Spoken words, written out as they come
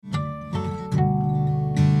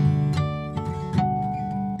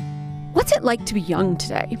What's it like to be young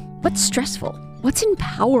today? What's stressful? What's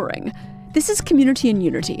empowering? This is Community and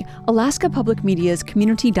Unity, Alaska Public Media's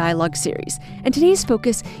community dialogue series, and today's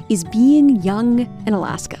focus is being young in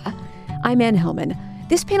Alaska. I'm Ann Hillman.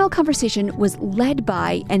 This panel conversation was led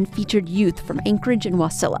by and featured youth from Anchorage and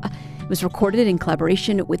Wasilla. It was recorded in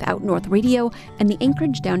collaboration with Out North Radio and the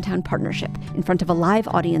Anchorage Downtown Partnership in front of a live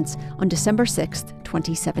audience on December 6th,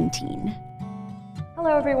 2017.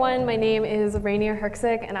 Hello everyone, my name is Rainier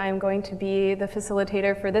Herksik and I am going to be the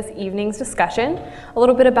facilitator for this evening's discussion. A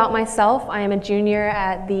little bit about myself, I am a junior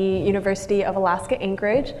at the University of Alaska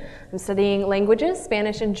Anchorage. I'm studying languages,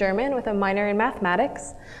 Spanish and German with a minor in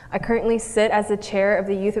mathematics. I currently sit as the chair of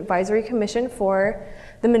the Youth Advisory Commission for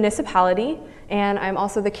the municipality, and I'm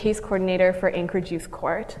also the case coordinator for Anchorage Youth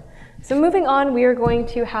Court. So moving on, we are going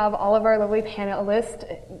to have all of our lovely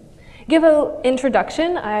panelists give an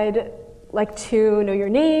introduction. I'd like to know your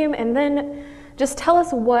name and then just tell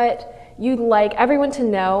us what you'd like everyone to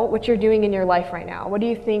know what you're doing in your life right now. What do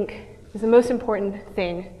you think is the most important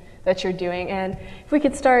thing that you're doing? And if we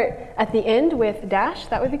could start at the end with Dash,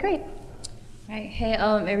 that would be great. Right. Hey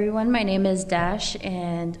everyone, my name is Dash,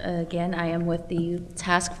 and again I am with the Youth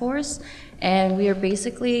Task Force, and we are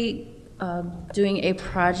basically doing a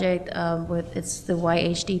project it's the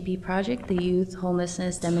YHDP project, the Youth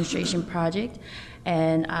Homelessness Demonstration Project,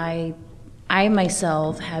 and I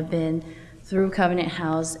myself have been through Covenant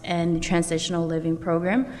House and the Transitional Living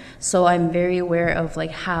Program, so I'm very aware of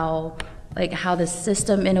how the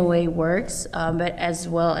system in a way works, but as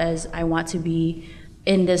well as I want to be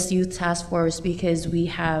in this youth task force because we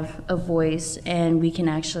have a voice and we can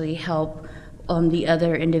actually help the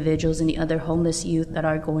other individuals and the other homeless youth that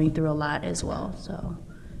are going through a lot as well. So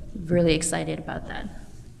really excited about that.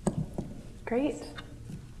 Great.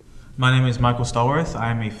 My name is Michael Stallworth. I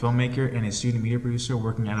am a filmmaker and a student media producer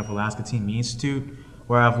working out of Alaska Teen Media Institute,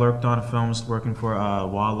 where I've worked on films working for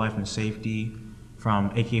wildlife and safety, from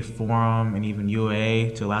AK Forum and even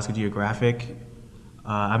UAA to Alaska Geographic.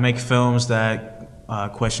 I make films that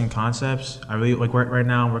question concepts. I really right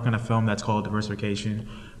now I'm working on a film that's called Diversification,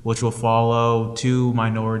 which will follow two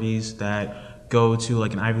minorities that go to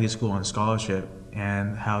an Ivy League school on scholarship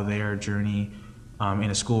and how their journey in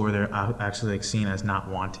a school where they're actually seen as not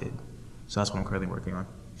wanted. So that's what I'm currently working on.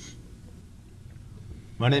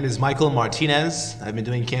 My name is Michael Martinez. I've been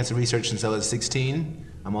doing cancer research since I was 16.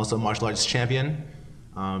 I'm also a martial arts champion.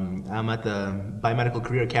 I'm at the Biomedical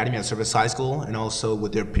Career Academy at Service High School and also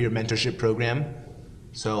with their peer mentorship program.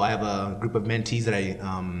 So I have a group of mentees that I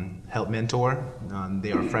help mentor.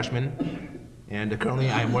 They are freshmen. And currently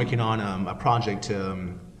I'm working on a project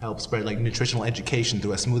to help spread nutritional education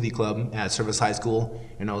through a smoothie club at Service High School,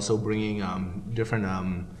 and also bringing different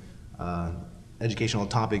educational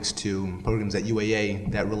topics to programs at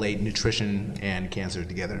UAA that relate nutrition and cancer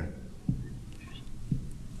together.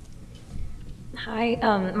 Hi,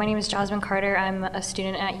 my name is Jasmine Carter. I'm a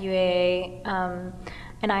student at UAA,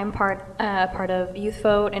 and I'm part of Youth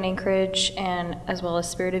Vote in Anchorage, and as well as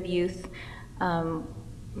Spirit of Youth.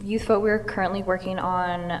 Youth Vote, we're currently working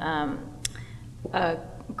on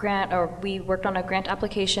we worked on a grant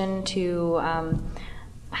application to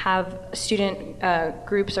have student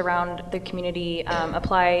groups around the community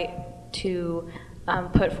apply to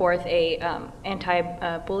put forth a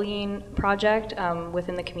anti-bullying project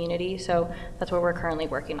within the community. So that's what we're currently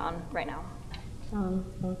working on right now.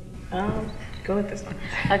 Go with this one.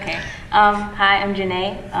 Okay. Hi, I'm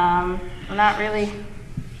Janae. I'm not really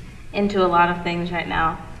into a lot of things right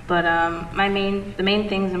now. But the main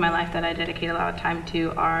things in my life that I dedicate a lot of time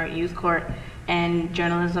to are youth court and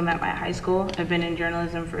journalism at my high school. I've been in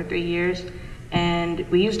journalism for 3 years, and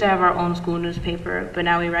we used to have our own school newspaper, but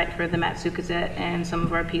now we write for the Mat-Su Gazette, and some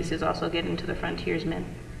of our pieces also get into the Frontiersman.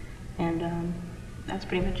 And that's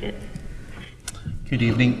pretty much it. Good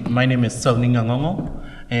evening. My name is Sony Ngangongo,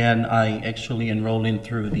 and I actually enrolled in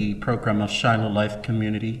through the program of Shiloh Life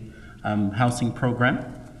Community Housing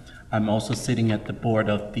Program. I'm also sitting at the board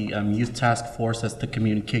of the Youth Task Force as the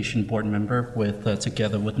communication board member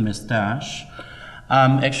together with Ms. Dash.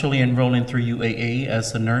 I'm actually enrolling through UAA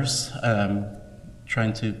as a nurse,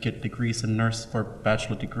 trying to get degrees in nurse for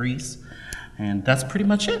bachelor degrees. And that's pretty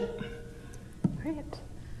much it. Great.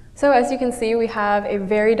 So as you can see, we have a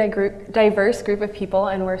very diverse group of people,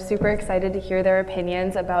 and we're super excited to hear their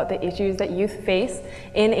opinions about the issues that youth face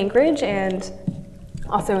in Anchorage and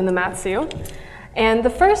also in the Mat-Su. And the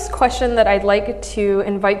first question that I'd like to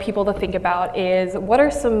invite people to think about is, what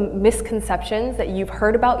are some misconceptions that you've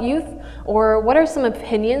heard about youth, or what are some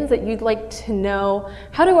opinions that you'd like to know?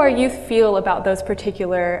 How do our youth feel about those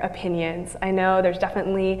particular opinions? I know there's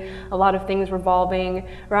definitely a lot of things revolving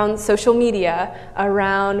around social media,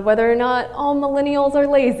 around whether or not all millennials are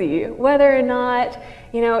lazy, whether or not,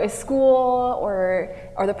 is school or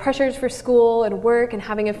are the pressures for school and work and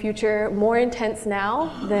having a future more intense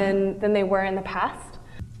now than they were in the past?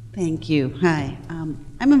 Thank you. Hi.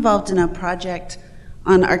 I'm involved in a project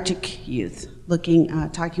on Arctic youth,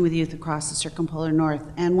 talking with youth across the circumpolar north.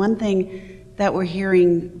 And one thing that we're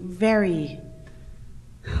hearing very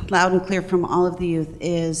loud and clear from all of the youth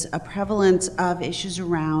is a prevalence of issues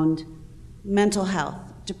around mental health,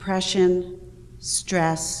 depression,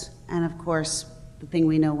 stress, and of course, the thing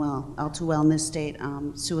we know all too well in this state,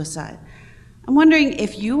 suicide. I'm wondering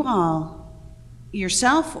if you all,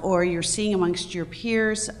 yourself or you're seeing amongst your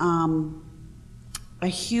peers, a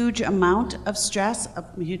huge amount of stress, a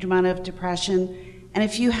huge amount of depression, and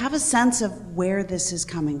if you have a sense of where this is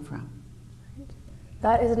coming from.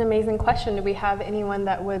 That is an amazing question. Do we have anyone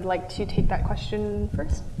that would like to take that question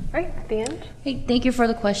first? Right at the end. Hey, thank you for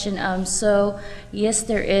the question. So yes,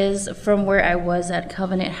 there is. From where I was at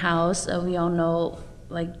Covenant House, we all know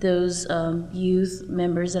like those youth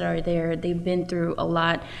members that are there, they've been through a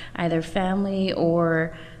lot, either family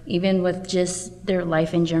or even with just their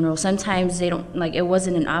life in general. Sometimes they don't, it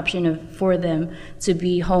wasn't an option for them to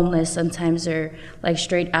be homeless. Sometimes they're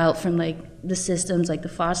straight out from the systems, like the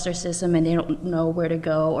foster system, and they don't know where to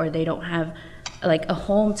go, or they don't have a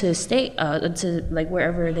home to stay, to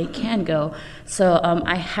wherever they can go. So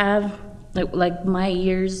I have my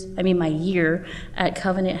year at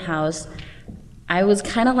Covenant House, I was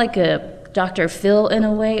kind of like a Dr. Phil in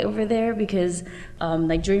a way over there, because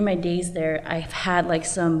during my days there, I've had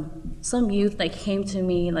some youth came to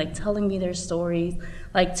me telling me their stories.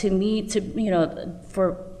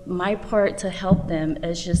 For my part to help them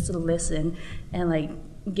is just to listen and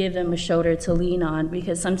give them a shoulder to lean on,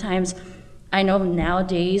 because sometimes I know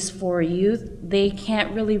nowadays for youth, they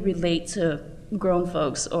can't really relate to grown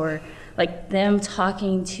folks, or them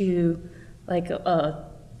talking to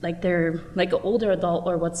they're an older adult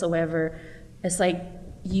or whatsoever. It's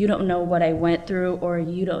you don't know what I went through, or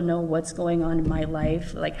you don't know what's going on in my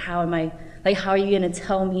life. How are you gonna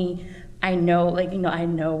tell me I know, I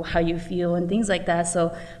know how you feel and things like that.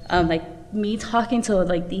 So me talking to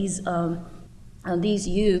these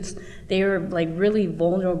youths, they were really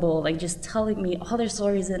vulnerable, just telling me all their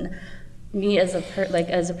stories. And me as a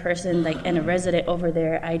person and a resident over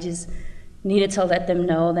there, I just needed to let them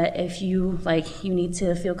know that if you you need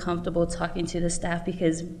to feel comfortable talking to the staff,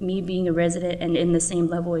 because me being a resident and in the same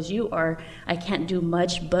level as you are, I can't do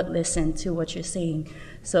much but listen to what you're saying.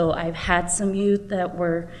 So I've had some youth that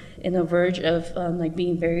were in the verge of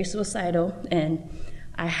being very suicidal, and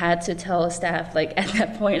I had to tell a staff, at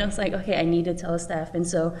that point, I was okay, I need to tell a staff. And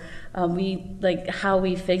so we, how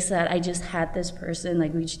we fixed that, I just had this person,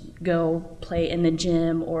 we'd go play in the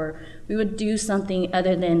gym, or we would do something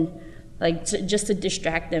other than, just to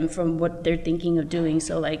distract them from what they're thinking of doing.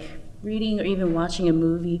 So reading, or even watching a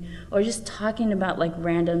movie, or just talking about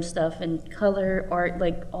random stuff and color, art,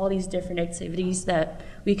 all these different activities that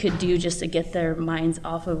we could do just to get their minds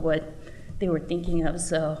off of what they were thinking of.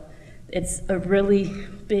 So it's a really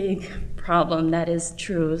big problem, that is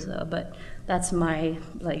true. So, but that's my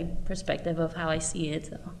perspective of how I see it.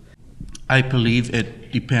 So I believe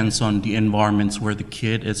it depends on the environments where the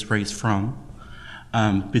kid is raised from,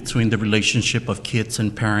 between the relationship of kids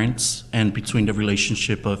and parents, and between the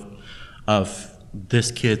relationship of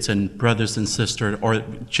these kids and brothers and sisters, or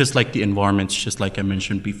just the environments, just like I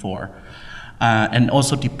mentioned before. And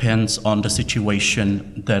also depends on the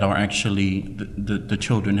situation that are actually the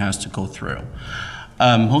children has to go through.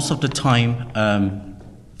 Most of the time,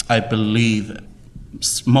 I believe,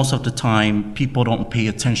 most of the time, people don't pay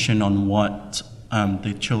attention on what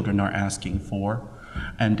the children are asking for,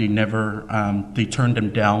 and they never, they turn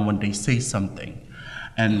them down when they say something.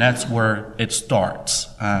 And that's where it starts.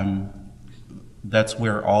 That's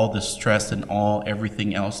where all the stress and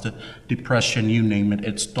everything else, the depression, you name it,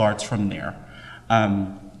 it starts from there.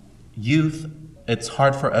 Youth, it's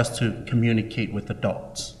hard for us to communicate with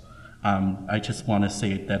adults. I just want to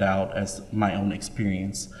say that out as my own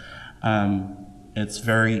experience. It's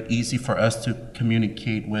very easy for us to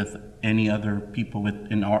communicate with any other people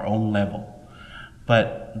within our own level.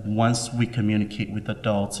 But once we communicate with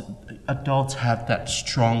adults, adults have that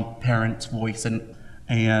strong parent's voice, and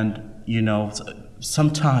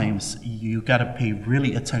sometimes you gotta pay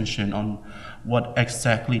really attention on what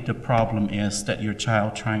exactly the problem is that your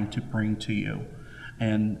child trying to bring to you.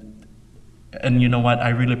 And you know what, I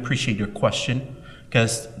really appreciate your question,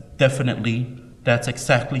 because definitely that's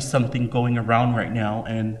exactly something going around right now.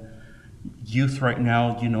 And youth right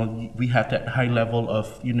now, we have that high level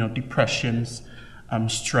of, depressions,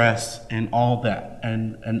 stress, and all that,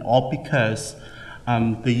 and all because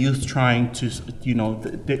the youth trying to,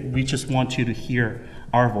 we just want you to hear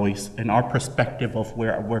our voice and our perspective of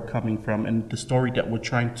where we're coming from and the story that we're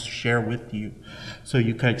trying to share with you, so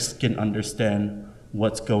you guys can understand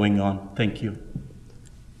what's going on. Thank you.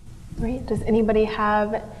 Great. Does anybody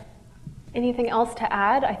have anything else to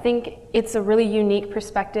add? I think it's a really unique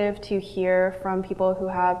perspective to hear from people who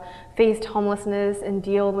have faced homelessness and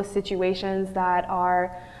deal with situations that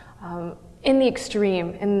are in the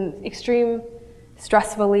extreme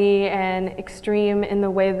stressfully and extreme in the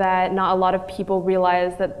way that not a lot of people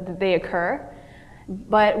realize that they occur.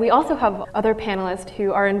 But we also have other panelists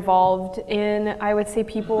who are involved in, I would say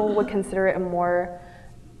people would consider it a more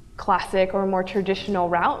classic or more traditional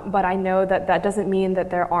route, but I know that that doesn't mean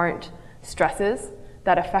that there aren't stresses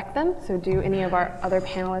that affect them. So do any of our other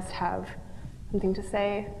panelists have something to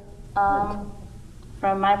say?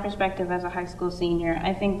 From my perspective as a high school senior,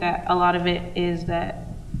 I think that a lot of it is that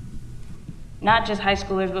not just high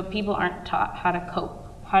schoolers, but people aren't taught how to cope,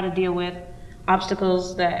 how to deal with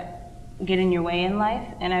obstacles that get in your way in life.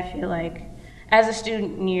 And I feel like as a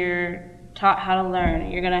student, you're taught how to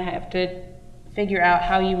learn. You're gonna have to figure out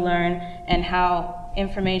how you learn and how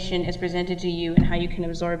information is presented to you and how you can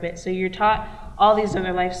absorb it. So you're taught all these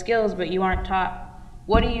other life skills, but you aren't taught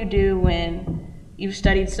what do you do when you've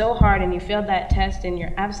studied so hard and you failed that test and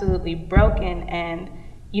you're absolutely broken and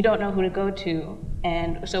you don't know who to go to.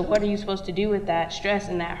 And so what are you supposed to do with that stress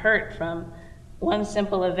and that hurt from one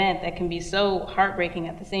simple event that can be so heartbreaking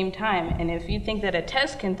at the same time? And if you think that a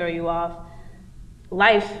test can throw you off,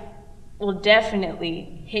 life will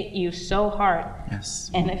definitely hit you so hard.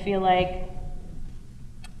 Yes. And I feel like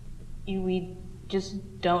we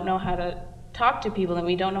just don't know how to talk to people and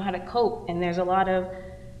we don't know how to cope. And there's a lot of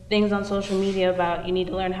things on social media about you need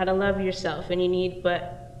to learn how to love yourself and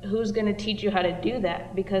but who's gonna teach you how to do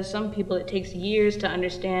that? Because some people, it takes years to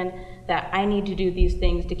understand that I need to do these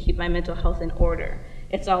things to keep my mental health in order.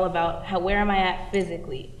 It's all about where am I at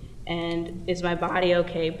physically? And is my body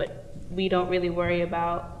okay? But we don't really worry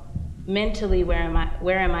about mentally, where am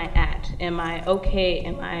I at? Am I okay?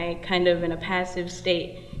 Am I kind of in a passive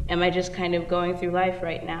state? Am I just kind of going through life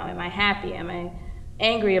right now? Am I happy? Am I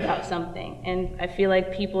angry about something? And I feel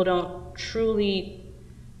like people don't truly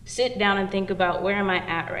sit down and think about where am I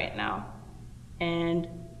at right now? And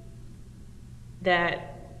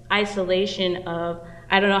that isolation of,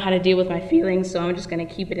 I don't know how to deal with my feelings, so I'm just gonna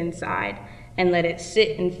keep it inside and let it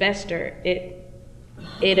sit and fester. It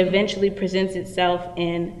eventually presents itself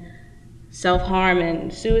in self-harm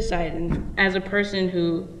and suicide. And as a person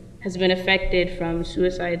who has been affected from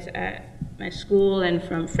suicides at my school and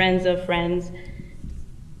from friends of friends,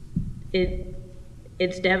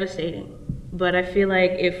 it's devastating. But I feel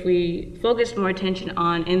like if we focused more attention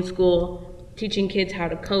on, in school, teaching kids how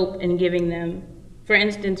to cope and giving them, for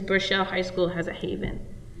instance, Burchell High School has a haven.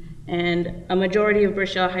 And a majority of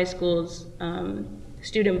Burchell High School's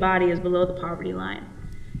student body is below the poverty line.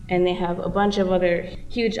 And they have a bunch of other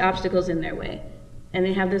huge obstacles in their way. And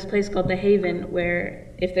they have this place called the Haven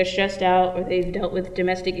where if they're stressed out or they've dealt with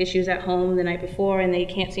domestic issues at home the night before and they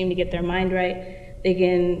can't seem to get their mind right, they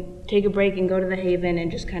can take a break and go to the Haven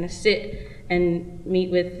and just kind of sit and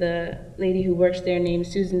meet with the lady who works there named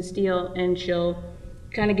Susan Steele, and she'll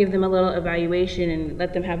kind of give them a little evaluation and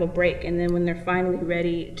let them have a break. And then when they're finally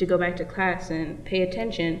ready to go back to class and pay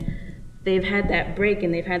attention, they've had that break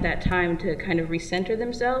and they've had that time to kind of recenter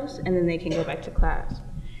themselves, and then they can go back to class.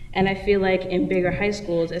 And I feel like in bigger high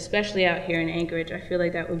schools, especially out here in Anchorage, I feel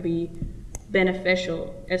like that would be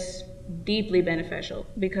beneficial, it's deeply beneficial,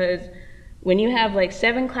 because when you have like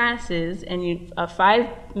 7 classes and a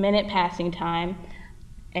 5-minute passing time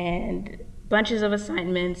and bunches of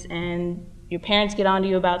assignments and your parents get onto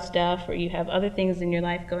you about stuff or you have other things in your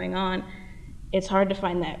life going on, it's hard to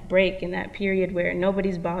find that break in that period where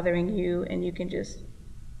nobody's bothering you and you can just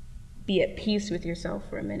be at peace with yourself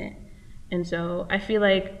for a minute. And so I feel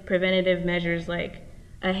like preventative measures like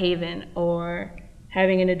a haven or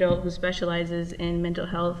having an adult who specializes in mental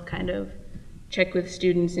health kind of check with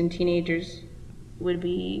students and teenagers would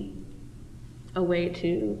be a way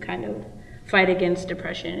to kind of fight against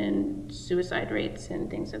depression and suicide rates and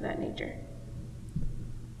things of that nature.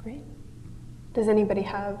 Great. Does anybody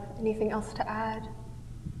have anything else to add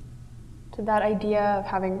to that idea of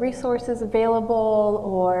having resources available,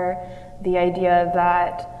 or the idea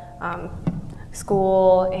that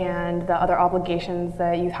school and the other obligations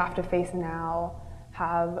that you have to face now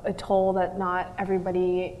have a toll that not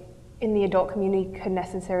everybody in the adult community could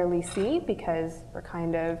necessarily see, because we're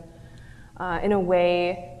kind of, in a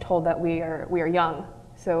way, told that we are young.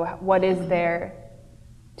 So what is there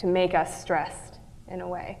to make us stressed in a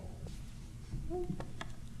way?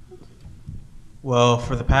 Well,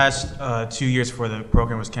 for the past 2 years before the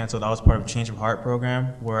program was canceled, I was part of a Change of Heart program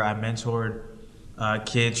where I mentored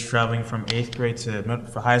kids traveling from 8th grade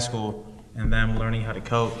for high school and them learning how to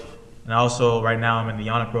cope. And also, right now, I'm in the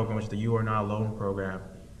YANA program, which is the You Are Not Alone program.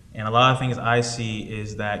 And a lot of things I see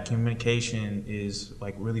is that communication is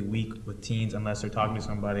like really weak with teens unless they're talking to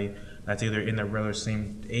somebody that's either in their regular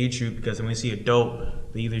same age group, because when they see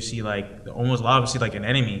adult, they either see like, almost a lot of them see like an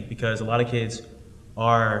enemy, because a lot of kids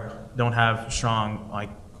don't have strong like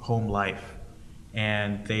home life,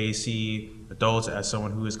 and they see adults as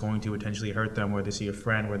someone who is going to potentially hurt them, or they see a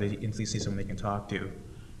friend where they instantly see someone they can talk to.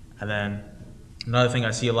 And then another thing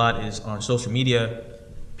I see a lot is on social media,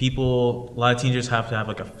 a lot of teenagers have to have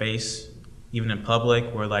like a face, even in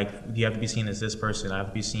public, where like you have to be seen as this person. I have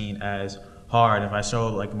to be seen as hard. If I show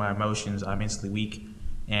like my emotions, I'm instantly weak,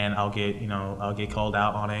 and I'll get called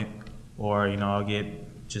out on it, or I'll get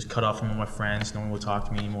just cut off from all my friends. No one will talk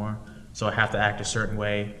to me anymore. So I have to act a certain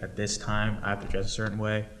way at this time. I have to dress a certain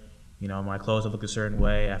way. My clothes will look a certain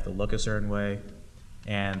way. I have to look a certain way.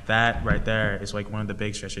 And that right there is like one of the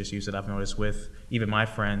big stress issues that I've noticed with even my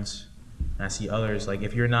friends. And I see others, like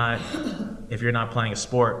if you're not playing a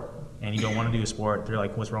sport and you don't want to do a sport, they're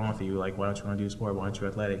like, what's wrong with you? Like, why don't you want to do a sport? Why aren't you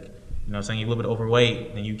athletic? Saying you're a little bit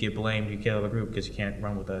overweight, then you get blamed, you get out of the group because you can't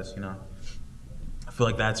run with us, I feel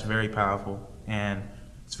like that's very powerful. And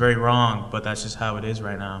it's very wrong, but that's just how it is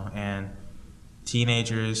right now. And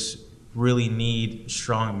teenagers really need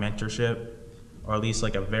strong mentorship, or at least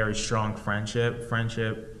like a very strong friendship.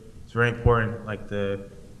 Friendship is very important, like the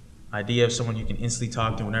idea of someone you can instantly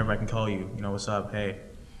talk to whenever I can call you, what's up, hey.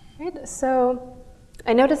 Right. So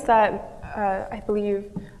I noticed that I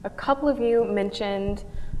believe a couple of you mentioned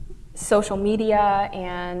social media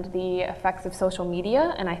and the effects of social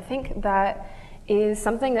media, and I think that is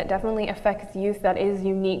something that definitely affects youth that is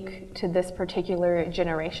unique to this particular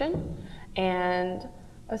generation. And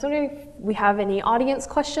I was wondering if we have any audience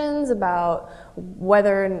questions about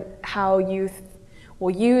whether and how youth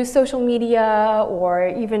will use social media, or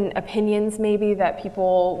even opinions maybe that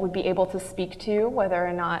people would be able to speak to, whether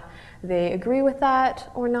or not they agree with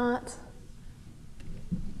that or not.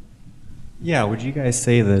 Yeah, would you guys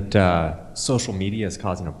say that social media is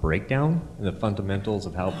causing a breakdown in the fundamentals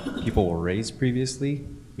of how people were raised previously?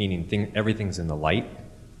 Meaning everything's in the light.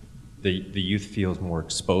 The youth feels more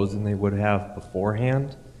exposed than they would have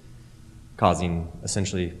beforehand, causing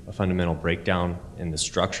essentially a fundamental breakdown in the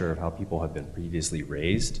structure of how people have been previously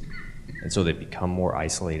raised. And so they become more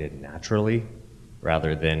isolated naturally,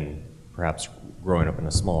 rather than perhaps growing up in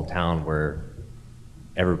a small town where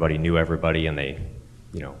everybody knew everybody and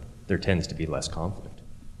there tends to be less conflict.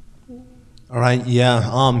 All right,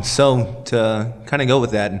 yeah. So to kind of go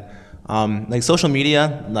with that, like social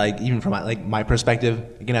media, like even from my perspective,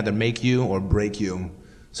 it can either make you or break you.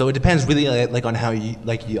 So it depends really like on how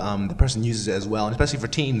the person uses it as well, and especially for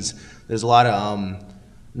teens, there's a lot of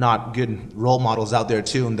not good role models out there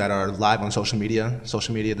too that are live on social media.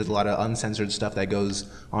 Social media, there's a lot of uncensored stuff that goes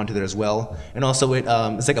onto there as well, and also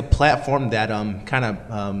it's like a platform that kind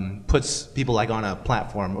of puts people like on a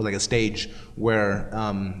platform or like a stage where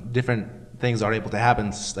different things are able to happen,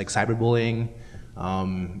 like cyberbullying,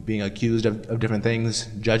 being accused of different things,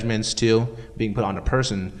 judgments too, being put on a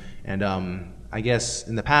person. And I guess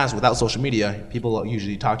in the past, without social media, people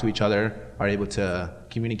usually talk to each other, are able to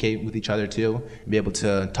communicate with each other too, and be able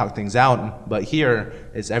to talk things out. But here,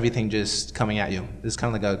 it's everything just coming at you. It's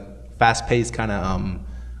kind of like a fast-paced kind of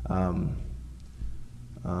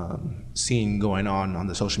scene going on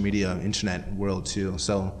the social media, internet world too.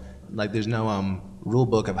 So like there's no rule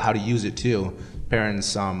book of how to use it too.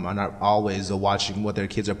 Parents are not always watching what their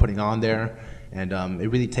kids are putting on there. And it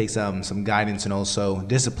really takes some guidance and also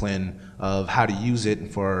discipline of how to use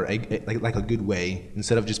it for a good way,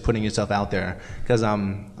 instead of just putting yourself out there. Because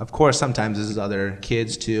of course sometimes there's other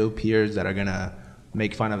kids too, peers that are gonna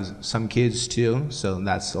make fun of some kids too. So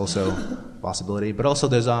that's also a possibility. But also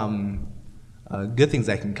there's good things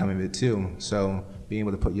that can come of it too. So being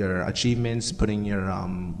able to put your achievements, putting your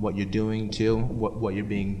what you're doing too, what you're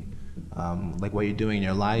being what you're doing in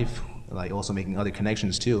your life. Like also making other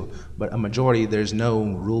connections too. But a majority, there's no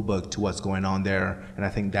rule book to what's going on there, and I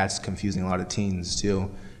think that's confusing a lot of teens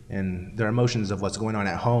too. And their emotions of what's going on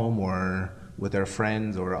at home or with their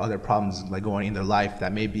friends or other problems like going in their life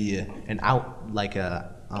that may be an out, like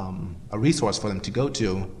a resource for them to go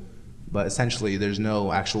to, but essentially there's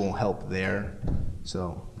no actual help there.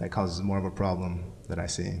 So that causes more of a problem that I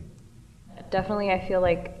see. Definitely, I feel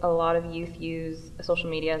like a lot of youth use social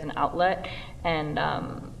media as an outlet, and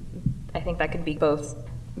I think that could be both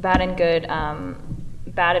bad and good.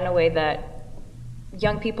 Bad in a way that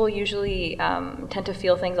young people usually tend to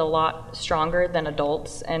feel things a lot stronger than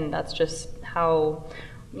adults, and that's just how,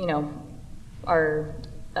 our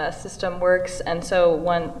system works. And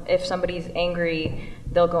so if somebody's angry,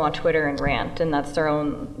 they'll go on Twitter and rant, and that's their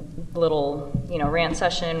own little rant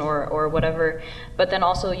session or whatever. But then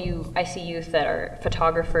also I see youth that are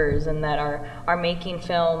photographers and that are making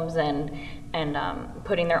films and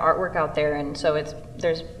putting their artwork out there, and so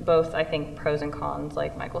there's both, I think, pros and cons,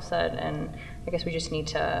 like Michael said, and I guess we just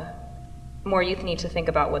more youth need to think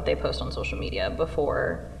about what they post on social media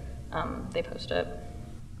before they post it.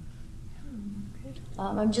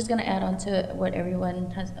 I'm just going to add on to what everyone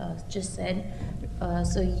has just said.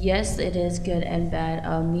 So yes, it is good and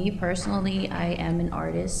bad. Me personally, I am an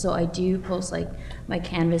artist, so I do post like my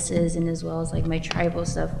canvases and as well as like my tribal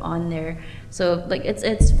stuff on there. So like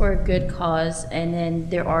it's for a good cause, and then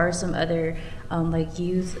there are some other like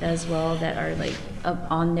youth as well that are like up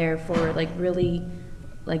on there for like really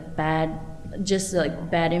like bad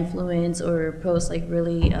influence, or post like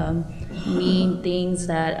really mean things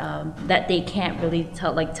that they can't really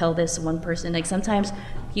tell this one person. Like sometimes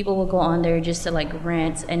people will go on there just to like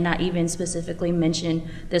rant and not even specifically mention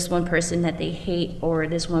this one person that they hate or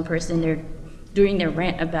this one person they're doing their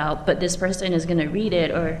rant about, but this person is gonna read it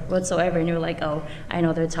or whatsoever, and you're like, oh, I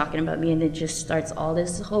know they're talking about me, and it just starts all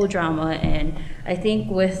this whole drama. And I think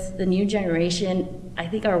with the new generation, I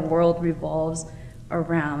think our world revolves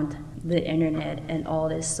around the internet and all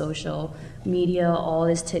this social media, all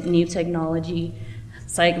this new technology.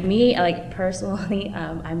 It's like me, like personally,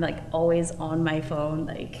 I'm like always on my phone,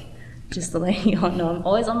 like just to let you all know, I'm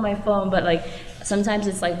always on my phone. But like sometimes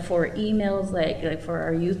it's like for emails, like for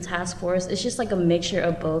our youth task force, it's just like a mixture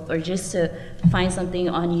of both, or just to find something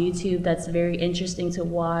on YouTube that's very interesting to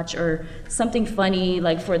watch, or something funny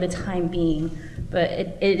like for the time being. But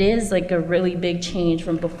it is like a really big change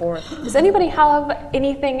from before. Does anybody have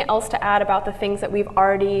anything else to add about the things that we've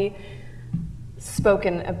already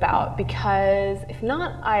spoken about? Because if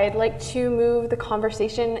not, I'd like to move the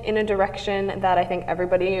conversation in a direction that I think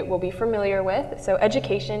everybody will be familiar with. So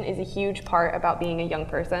education is a huge part about being a young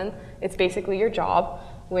person. It's basically your job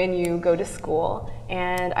when you go to school.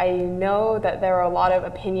 And I know that there are a lot of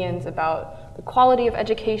opinions about the quality of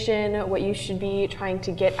education, what you should be trying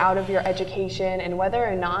to get out of your education, and whether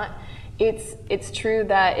or not it's true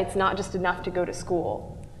that it's not just enough to go to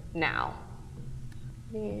school now.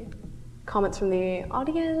 Any comments from the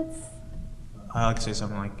audience? I like to say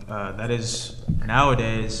something like that is,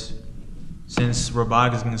 nowadays, since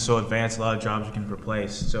robotics is getting so advanced, a lot of jobs you can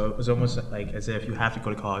replace. So it was almost like as if you have to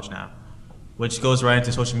go to college now, which goes right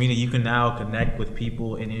into social media. You can now connect with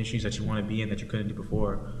people in industries that you want to be in that you couldn't do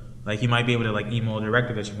before. Like you might be able to like email a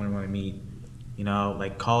director that you want to meet.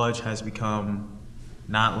 Like college has become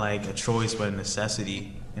not like a choice but a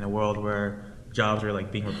necessity in a world where jobs are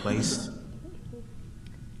like being replaced.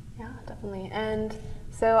 Yeah, definitely. And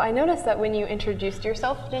so I noticed that when you introduced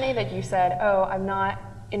yourself, Janae, that you said, oh, I'm not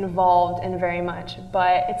involved in very much,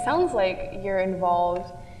 but it sounds like you're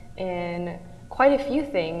involved in quite a few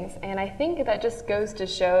things. And I think that just goes to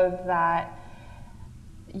show that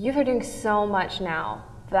youth are doing so much now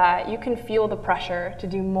that you can feel the pressure to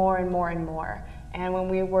do more and more and more. And when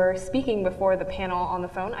we were speaking before the panel on the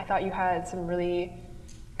phone, I thought you had some really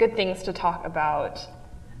good things to talk about.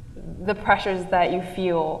 The pressures that you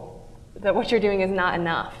feel that what you're doing is not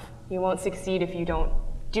enough. You won't succeed if you don't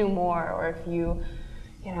do more, or if you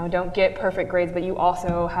don't get perfect grades, but you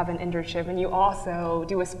also have an internship, and you also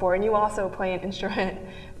do a sport, and you also play an instrument.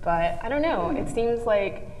 But I don't know, it seems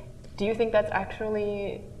like, do you think that's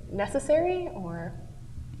actually necessary, or?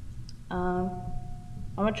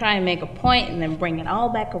 I'm gonna try and make a point and then bring it all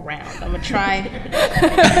back around. I'm gonna try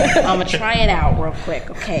it out real quick.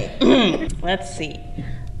 Okay, let's see.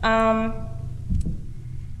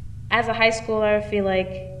 As a high schooler, I feel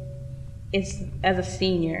like as a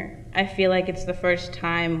senior, I feel like it's the first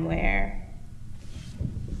time where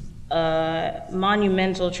a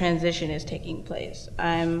monumental transition is taking place.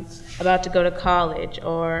 I'm about to go to college,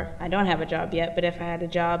 or I don't have a job yet, but if I had a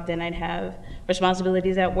job, then I'd have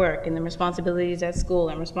responsibilities at work, and then responsibilities at school,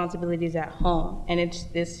 and responsibilities at home. And it's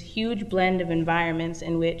this huge blend of environments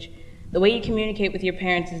in which the way you communicate with your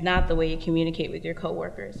parents is not the way you communicate with your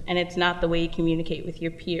coworkers, and it's not the way you communicate with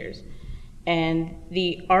your peers. And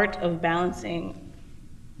the art of balancing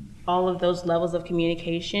all of those levels of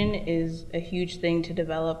communication is a huge thing to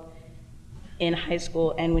develop in high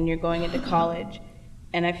school and when you're going into college.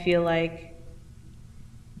 And I feel like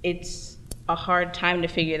it's a hard time to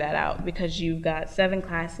figure that out because you've got 7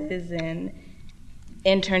 classes and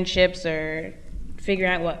internships or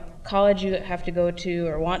figuring out what college you have to go to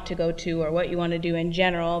or want to go to or what you want to do in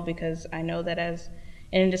general, because I know that as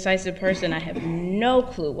an indecisive person, I have no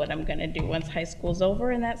clue what I'm going to do once high school's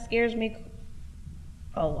over, and that scares me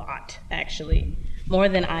a lot, actually, more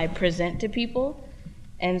than I present to people.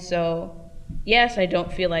 And so, yes, I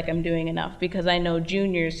don't feel like I'm doing enough because I know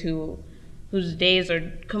juniors whose days are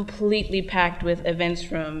completely packed with events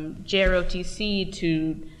from JROTC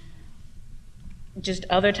to just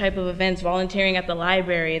other type of events, volunteering at the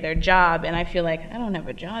library, their job, and I feel like I don't have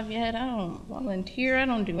a job yet, I don't volunteer, I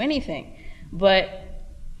don't do anything. But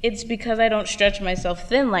it's because I don't stretch myself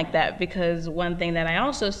thin like that, because one thing that I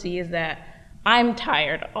also see is that I'm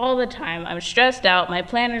tired all the time, I'm stressed out, my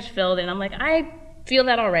planner's filled, and I'm like, I feel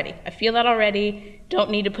that already, don't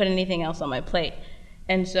need to put anything else on my plate.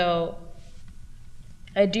 And so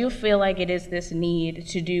I do feel like it is this need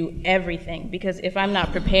to do everything, because if I'm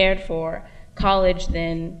not prepared for college,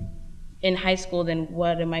 then in high school, then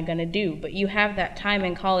what am I gonna do? But you have that time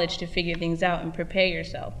in college to figure things out and prepare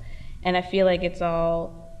yourself. And I feel like it's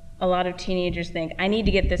all, a lot of teenagers think, I need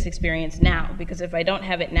to get this experience now, because if I don't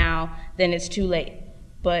have it now, then it's too late.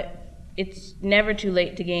 But it's never too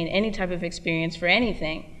late to gain any type of experience for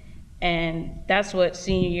anything. And that's what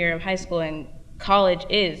senior year of high school and college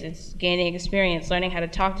is. It's gaining experience, learning how to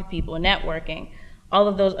talk to people, networking, all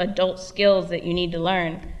of those adult skills that you need to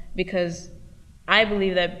learn, because I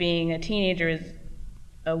believe that being a teenager is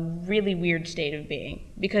a really weird state of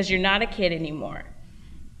being, because you're not a kid anymore,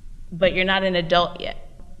 but you're not an adult yet.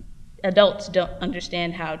 Adults don't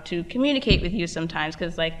understand how to communicate with you sometimes,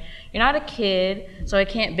 because like, you're not a kid, so I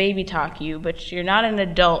can't baby talk you, but you're not an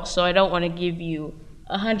adult, so I don't want to give you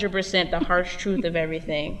 100% the harsh truth of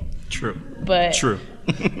everything. True. But True.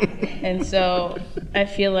 and so I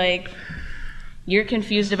feel like you're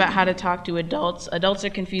confused about how to talk to adults. Adults are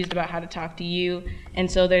confused about how to talk to you. And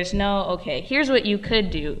so there's no, okay, here's what you could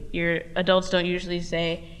do. Your adults don't usually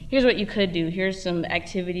say, here's what you could do. Here's some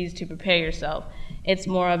activities to prepare yourself. It's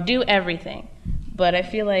more of do everything. But I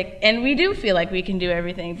feel like, and we do feel like we can do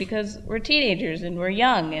everything because we're teenagers and we're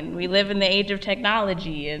young and we live in the age of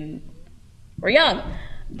technology and we're young.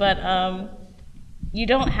 But you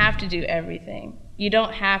don't have to do everything. You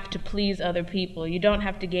don't have to please other people. You don't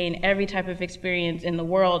have to gain every type of experience in the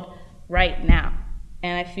world right now.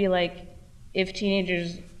 And I feel like if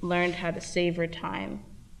teenagers learned how to savor time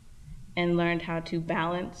and learned how to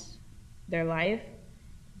balance their life,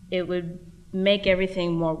 it would make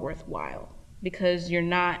everything more worthwhile, because you're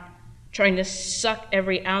not trying to suck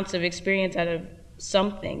every ounce of experience out of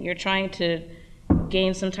something. You're trying to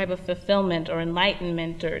gain some type of fulfillment or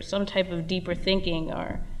enlightenment or some type of deeper thinking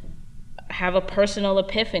or have a personal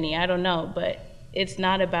epiphany, I don't know, but it's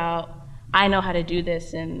not about, I know how to do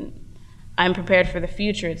this and I'm prepared for the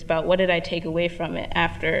future. It's about, what did I take away from it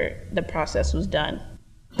after the process was done?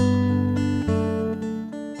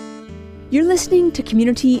 You're listening to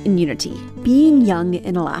Community in Unity, Being Young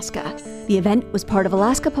in Alaska. The event was part of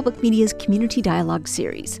Alaska Public Media's Community Dialogue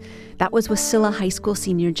series. That was Wasilla High School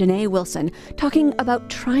senior Janae Wilson talking about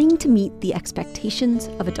trying to meet the expectations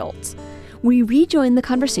of adults. We rejoin the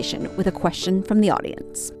conversation with a question from the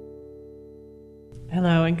audience.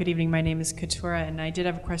 Hello and good evening. My name is Katura, and I did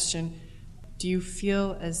have a question. Do you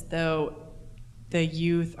feel as though the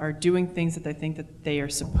youth are doing things that they think that they are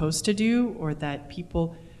supposed to do, or that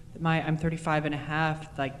people, I'm 35 and a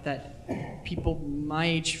half, like that people my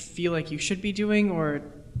age feel like you should be doing, or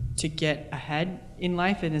to get ahead in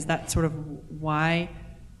life? And is that sort of why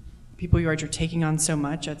people your age are taking on so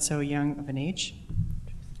much at so young of an age?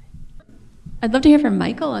 I'd love to hear from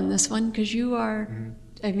Michael on this one, because you are,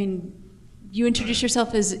 I mean, you introduced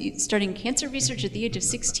yourself as starting cancer research at the age of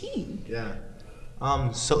 16. Yeah.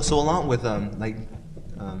 So along with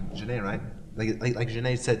Janae, right? Like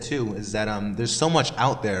Janae said too, is that there's so much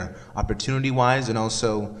out there, opportunity-wise, and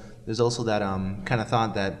also there's also that kind of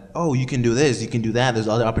thought that, oh, you can do this, you can do that. There's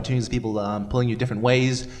other opportunities, people pulling you different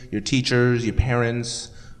ways. Your teachers, your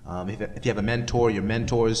parents. If you have a mentor, your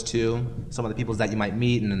mentors too. Some of the people that you might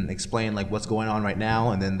meet and explain like what's going on right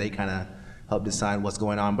now, and then they kind of help decide what's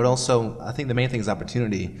going on. But also, I think the main thing is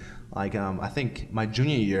opportunity. Like I think my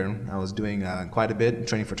junior year, I was doing quite a bit,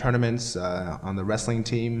 training for tournaments on the wrestling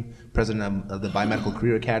team, president of the Biomedical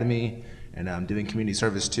Career Academy, and doing community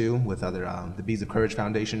service too with other the Bees of Courage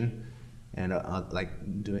Foundation, and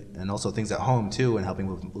and also things at home too, and helping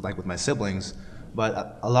with my siblings.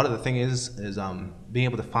 But a lot of the thing is being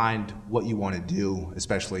able to find what you want to do,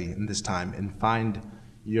 especially in this time, and find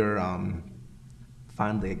your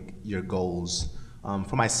goals.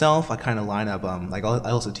 For myself, I kind of line up, like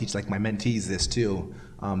I also teach like my mentees this too,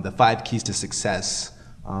 the 5 keys to success.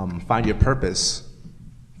 Find your purpose,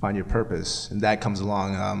 and that comes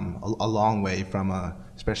along a long way from,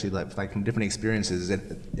 especially like from different experiences.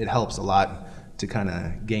 It helps a lot to kind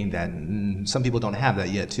of gain that. And some people don't have that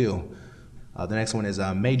yet too. The next one is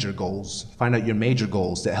major goals. Find out your major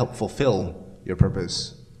goals that help fulfill your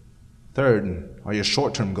purpose. Third are your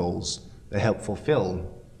short-term goals that help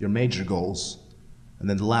fulfill your major goals. And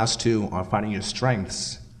then the last 2 are finding your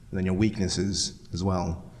strengths and then your weaknesses as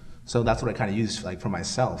well. So that's what I kind of use like for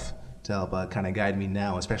myself to help kind of guide me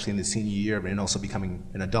now, especially in the senior year, and also becoming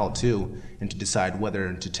an adult too, and to decide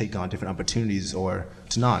whether to take on different opportunities or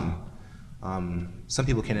to not. Some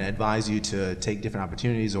people can advise you to take different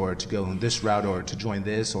opportunities or to go this route or to join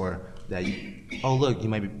this, or that oh look, you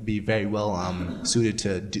might be very well suited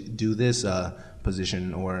to do this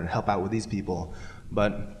position or help out with these people.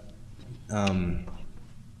 But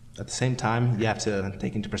at the same time, you have to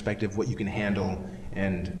take into perspective what you can handle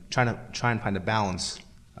and try and find a balance.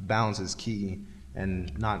 A balance is key,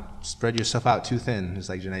 and not spread yourself out too thin, just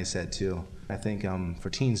like Janae said too. I think for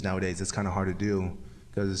teens nowadays, it's kind of hard to do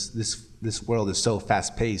because this world is so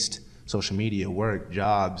fast-paced. Social media, work,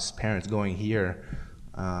 jobs, parents going here,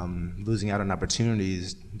 losing out on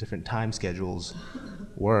opportunities, different time schedules,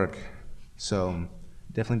 work. So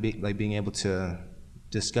definitely being able to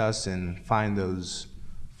discuss and find those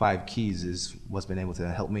 5 keys is what's been able to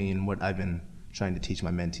help me and what I've been trying to teach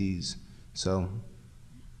my mentees. So,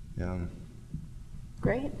 yeah.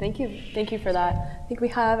 Great, thank you for that. I think we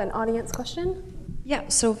have an audience question. Yeah,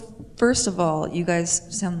 so first of all, you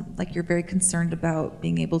guys sound like you're very concerned about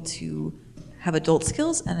being able to have adult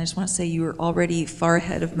skills, and I just want to say you are already far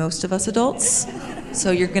ahead of most of us adults,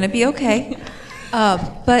 so you're going to be okay.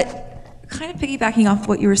 But kind of piggybacking off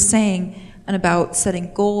what you were saying, and about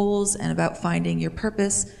setting goals and about finding your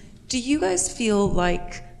purpose, do you guys feel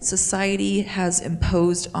like society has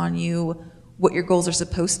imposed on you what your goals are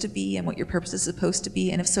supposed to be and what your purpose is supposed to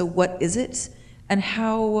be? And if so, what is it? And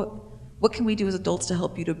what can we do as adults to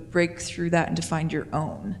help you to break through that and to find your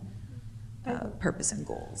own purpose and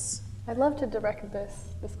goals? I'd love to direct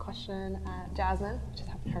this question at Jasmine. I just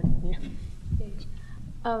haven't heard from you.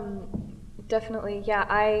 Definitely, yeah.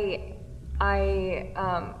 I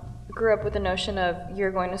grew up with the notion of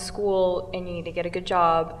you're going to school and you need to get a good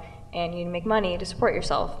job and you need to make money to support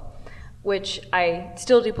yourself, which I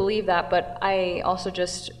still do believe that, but I also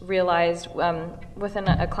just realized within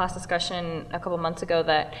a class discussion a couple months ago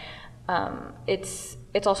that it's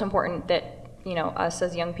also important that, you know, us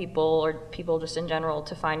as young people or people just in general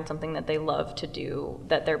to find something that they love to do,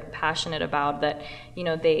 that they're passionate about, that, you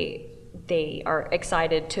know, they are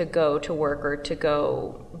excited to go to work or to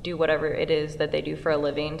go do whatever it is that they do for a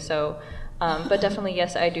living. So, but definitely,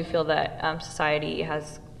 yes, I do feel that society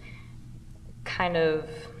has kind of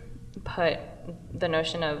put the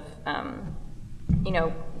notion of, you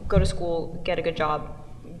know, go to school, get a job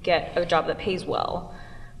that pays well,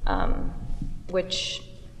 which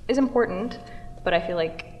is important, but I feel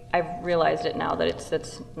like I've realized it now that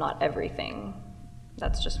that's not everything.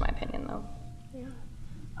 That's just my opinion, though.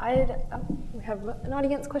 We have an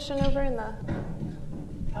audience question over in the.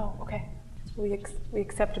 Oh, okay. We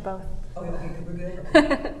accept both. Okay, we're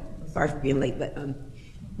good. Sorry for being late, but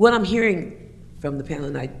what I'm hearing from the panel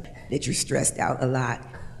tonight, that you're stressed out a lot.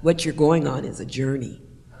 What you're going on is a journey,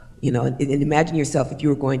 you know. And imagine yourself if you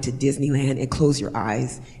were going to Disneyland and close your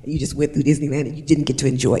eyes and you just went through Disneyland and you didn't get to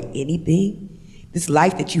enjoy anything. This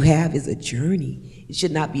life that you have is a journey. It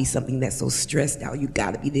should not be something that's so stressed out. You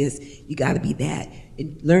gotta be this, you gotta be that.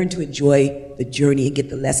 And learn to enjoy the journey and get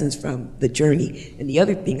the lessons from the journey. And the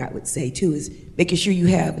other thing I would say too is making sure you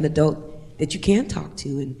have an adult that you can talk to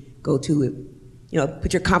and go to, you know,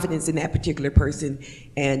 put your confidence in that particular person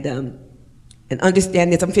and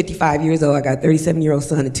understand this. I'm 55 years old, I got a 37-year-old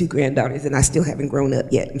son and 2 granddaughters, and I still haven't grown up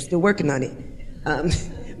yet. I'm still working on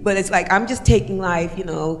it. But it's like, I'm just taking life, you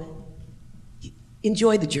know,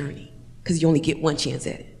 enjoy the journey, because you only get one chance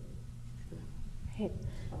at it. Great.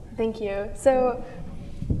 Thank you. So,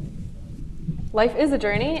 life is a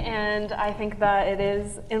journey, and I think that it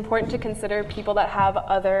is important to consider people that have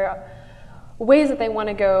other ways that they want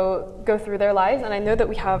to go through their lives. And I know that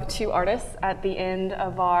we have 2 artists at the end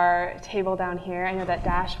of our table down here. I know that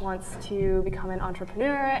Dash wants to become an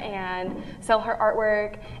entrepreneur and sell her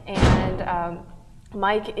artwork, and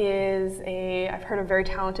Mike is I've heard, a very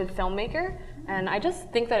talented filmmaker. And I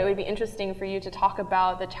just think that it would be interesting for you to talk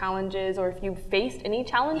about the challenges, or if you've faced any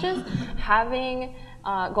challenges, having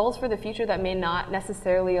goals for the future that may not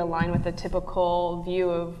necessarily align with the typical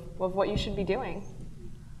view of what you should be doing.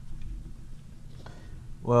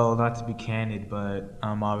 Well, not to be candid, but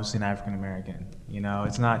I'm obviously an African American. You know,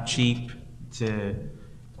 it's not cheap to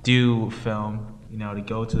do film, you know, to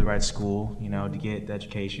go to the right school, you know, to get the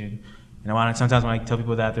education. And sometimes when I tell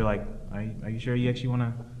people that, they're like, are you sure you actually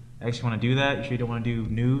want to do that? You sure you don't want to do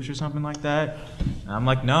news or something like that? And I'm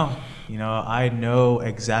like, no. You know, I know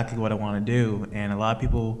exactly what I want to do. And a lot of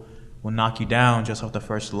people will knock you down just off the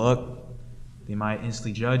first look. They might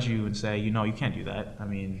instantly judge you and say, you know, you can't do that. I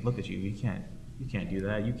mean, look at you. You can't do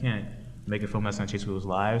that. You can't make a film that's going to change people's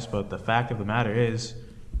lives. But the fact of the matter is,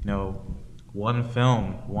 you know, one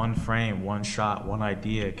film, one frame, one shot, one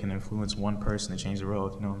idea can influence one person to change the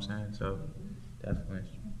world. You know what I'm saying? So, definitely.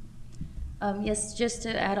 Yes, just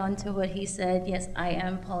to add on to what he said, yes, I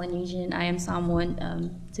am Polynesian. I am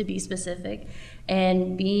Samoan, to be specific.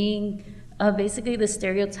 And being basically the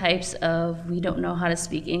stereotypes of we don't know how to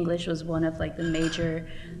speak English was one of like the major,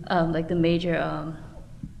 I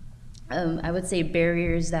would say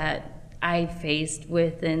barriers that I faced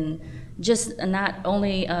with, and just not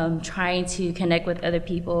only trying to connect with other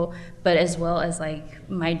people, but as well as like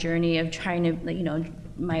my journey of trying to, like, you know,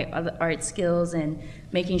 my other art skills and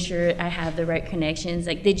making sure I have the right connections.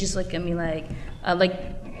 Like they just look at me like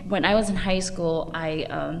when I was in high school,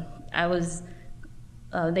 I was.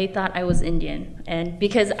 They thought I was Indian, and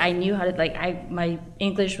because I knew how to, my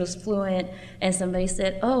English was fluent, and somebody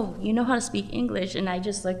said, "Oh, you know how to speak English," and I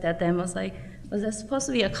just looked at them. I was like, "Was that supposed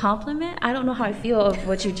to be a compliment? I don't know how I feel of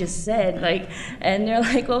what you just said." And they're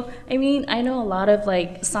like, "Well, I mean, I know a lot of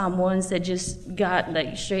Samoans that just got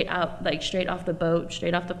straight off the boat,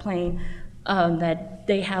 straight off the plane, that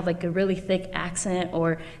they have a really thick accent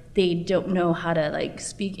or they don't know how to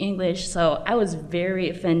speak English." So I was very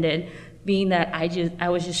offended, being that I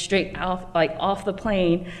was just straight off the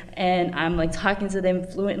plane, and I'm talking to them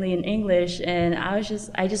fluently in English, and I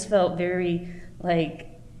just felt very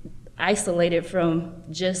isolated from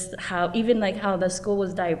just how the school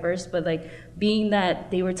was diverse, but being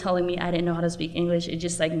that they were telling me I didn't know how to speak English, it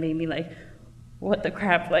just made me what the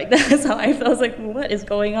crap, that's how I felt. I was like, what is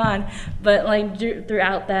going on? But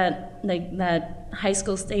throughout that high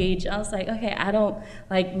school stage, I was like, okay, I don't,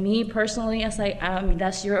 me personally, I was like,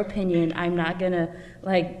 that's your opinion. I'm not gonna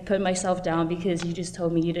put myself down because you just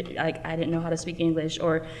told me I didn't know how to speak English,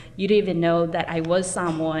 or you didn't even know that I was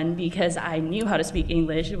Samoan because I knew how to speak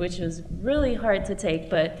English, which was really hard to take,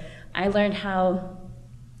 but I learned how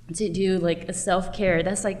to do a self-care.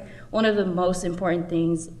 That's one of the most important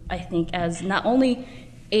things, I think, as not only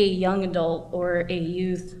a young adult or a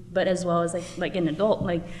youth, but as well as an adult.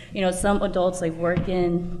 Some adults work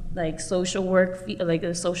in social work,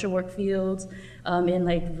 the social work fields, in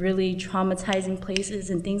really traumatizing places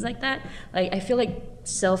and things like that. I feel like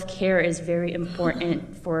self-care is very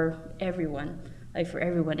important for everyone,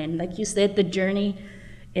 And like you said, the journey,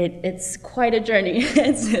 it's quite a journey.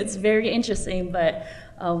 It's very interesting, but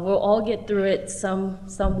we'll all get through it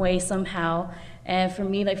some way, somehow. And for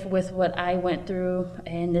me, with what I went through,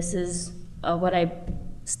 and this is what I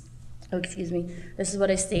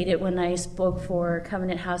stated when I spoke for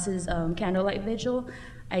Covenant House's candlelight vigil.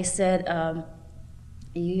 I said,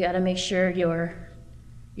 you got to make sure you're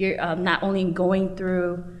not only going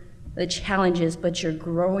through the challenges, but you're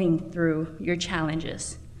growing through your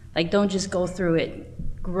challenges. Don't just go through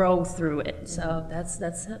it, grow through it. So that's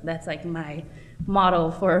my motto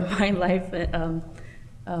for my life.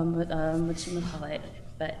 Whatchamacallit.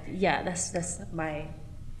 But yeah, that's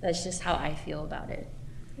just how I feel about it.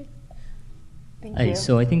 Thank you.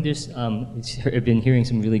 So I think I've been hearing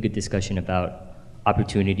some really good discussion about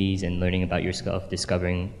opportunities and learning about yourself,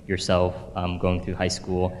 discovering yourself, going through high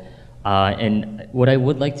school. And what I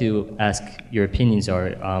would like to ask your opinions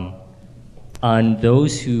are on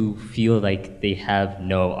those who feel like they have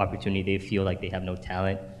no opportunity, they feel like they have no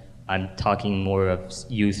talent. I'm talking more of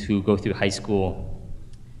youth who go through high school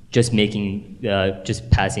just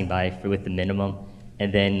passing by with the minimum,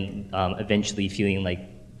 and then eventually feeling like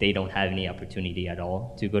they don't have any opportunity at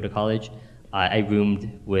all to go to college. I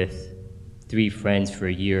roomed with 3 friends for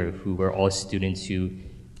a year who were all students who,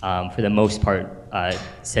 for the most part,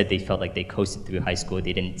 said they felt like they coasted through high school.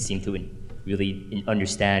 They didn't seem to really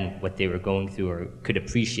understand what they were going through or could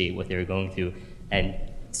appreciate what they were going through, and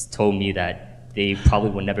told me that they probably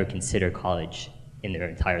would never consider college in their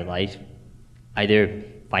entire life, either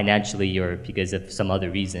financially or because of some other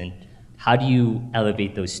reason. How do you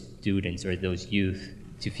elevate those students or those youth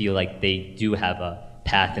to feel like they do have a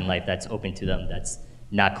path in life that's open to them, that's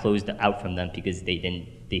not closed out from them because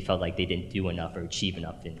they felt like they didn't do enough or achieve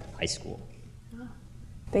enough in high school?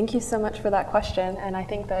 Thank you so much for that question, and I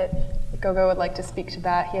think that Gogo would like to speak to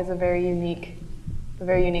that. He has a very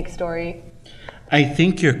unique story. I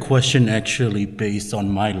think your question actually based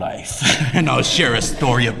on my life, and I'll share a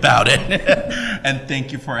story about it. And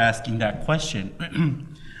thank you for asking that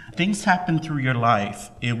question. Things happen through your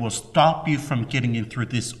life. It will stop you from getting in through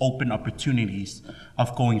these open opportunities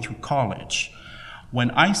of going through college.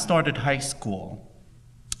 When I started high school,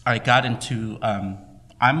 I got into,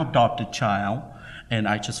 I'm adopted child, and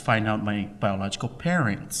I just find out my biological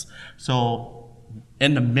parents. So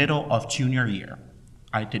in the middle of junior year,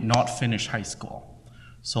 I did not finish high school.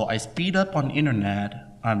 So I speed up on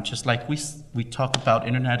internet, just like we talk about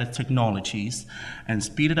internet and technologies, and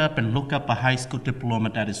speed it up and look up a high school diploma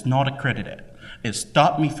that is not accredited. It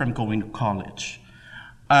stopped me from going to college.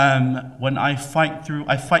 When I fight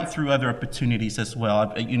through other opportunities as well.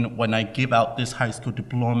 When I give out this high school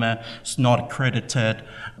diploma, it's not accredited.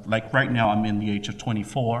 Like right now, I'm in the age of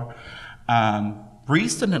 24.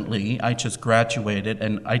 Recently, I just graduated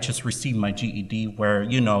and I just received my GED where,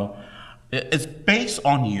 it's based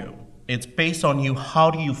on you. It's based on you. How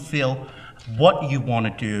do you feel, what you want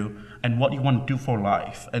to do, and what you want to do for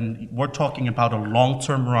life. And we're talking about a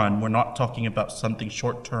long-term run. We're not talking about something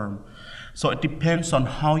short-term. So it depends on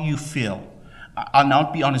how you feel. And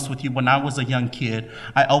I'll be honest with you, when I was a young kid,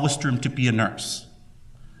 I always dreamed to be a nurse.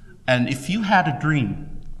 And if you had a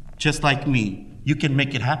dream, just like me, you can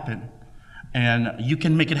make it happen. And you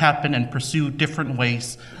can make it happen and pursue different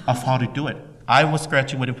ways of how to do it. I was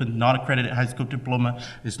graduated with non-accredited high school diploma.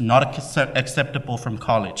 It's not acceptable from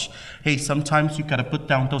college. Hey, sometimes you gotta put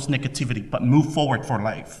down those negativity, but move forward for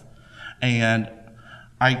life. And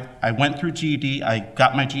I went through GED, I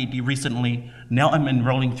got my GED recently. Now I'm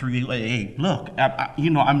enrolling through UAA. Look,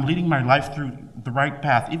 I'm leading my life through the right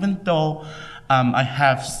path, even though I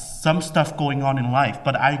have some stuff going on in life,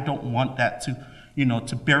 but I don't want that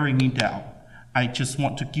to bury me down. I just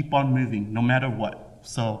want to keep on moving no matter what.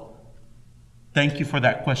 So thank you for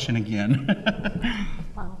that question again.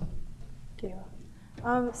 Wow, thank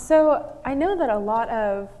you. So I know that a lot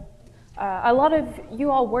of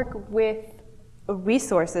you all work with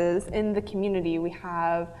resources in the community. We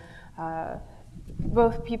have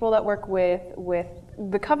both people that work with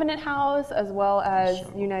the Covenant House as well as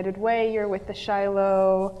United Way. You're with the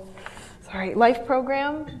Shiloh Life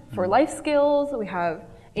Program for life skills. We have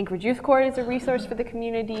Anchorage Youth Court is a resource for the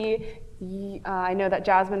community. I know that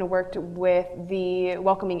Jasmine worked with the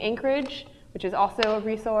Welcoming Anchorage, which is also a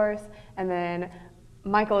resource. And then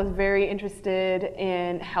Michael is very interested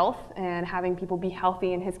in health and having people be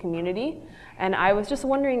healthy in his community. And I was just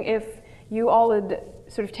wondering if you all would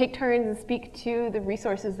sort of take turns and speak to the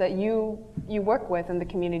resources that you work with in the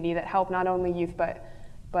community that help not only youth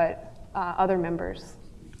but other members.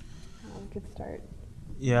 We could start.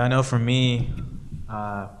 Yeah, I know for me,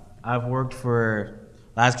 I've worked for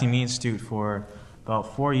Alaska Community Institute for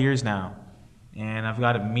about 4 years now. And I've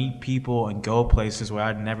got to meet people and go places where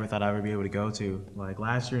I never thought I would be able to go to. Like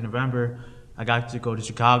last year in November, I got to go to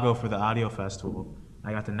Chicago for the audio festival.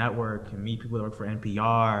 I got to network and meet people that work for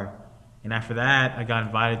NPR. And after that, I got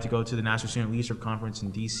invited to go to the National Student Leadership Conference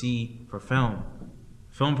in DC for film.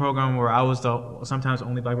 Film program where I was the sometimes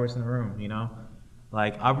only black person in the room,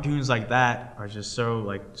 Like opportunities like that are just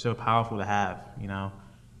so powerful to have,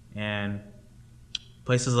 And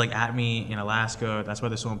places like ATME in Alaska, that's why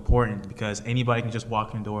they're so important, because anybody can just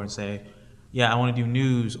walk in the door and say, yeah, I want to do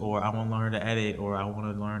news, or I want to learn to edit, or I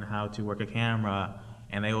want to learn how to work a camera,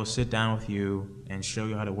 and they will sit down with you and show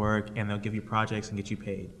you how to work, and they'll give you projects and get you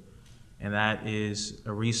paid. And that is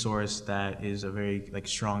a resource that is a very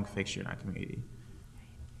strong fixture in our community.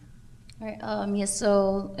 All right, yes,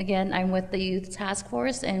 so again, I'm with the Youth Task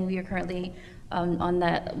Force, and we are currently on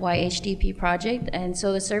that YHDP project. And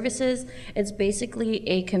so the services, it's basically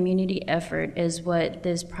a community effort is what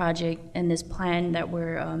this project and this plan that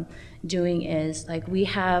we're doing is. Like we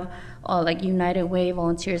have United Way,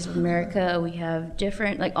 Volunteers of America, we have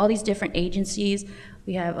different, all these different agencies.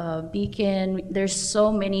 We have Beacon, there's so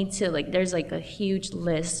many there's a huge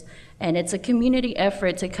list. And it's a community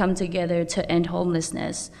effort to come together to end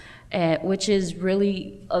homelessness, which is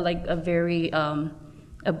really a very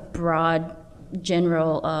a broad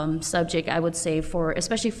general subject, I would say,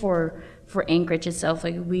 especially for Anchorage itself.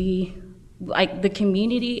 The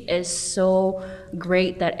community is so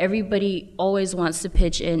great that everybody always wants to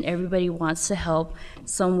pitch in, everybody wants to help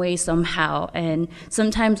some way, somehow. And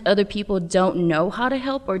sometimes other people don't know how to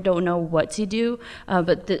help or don't know what to do,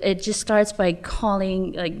 but it just starts by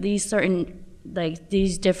calling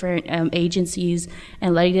these different agencies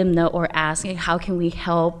and letting them know or asking how can we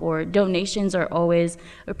help, or donations are always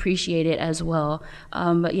appreciated as well.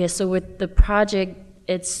 But yeah, so with the project,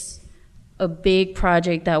 it's a big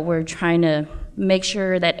project that we're trying to make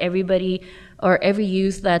sure that everybody or every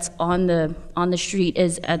youth that's on the street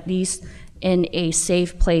is at least in a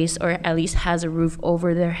safe place, or at least has a roof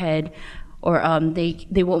over their head, or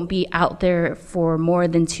they won't be out there for more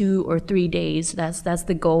than 2 or 3 days. That's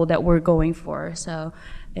the goal that we're going for. So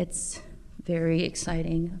it's very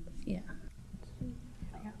exciting. Yeah.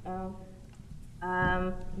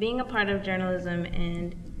 Being a part of journalism,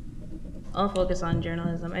 and I'll focus on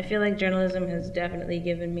journalism. I feel like journalism has definitely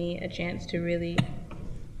given me a chance to really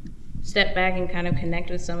step back and kind of connect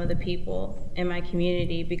with some of the people in my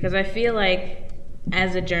community, because I feel like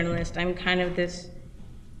as a journalist, I'm kind of this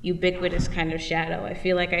ubiquitous kind of shadow. I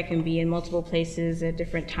feel like I can be in multiple places at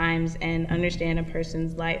different times and understand a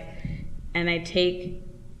person's life. And I take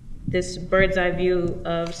this bird's eye view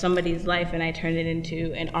of somebody's life and I turn it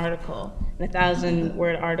into an article, a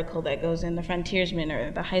 1,000-word article that goes in the Frontiersman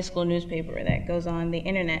or the high school newspaper that goes on the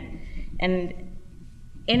internet. And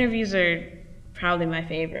interviews are probably my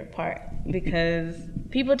favorite part, because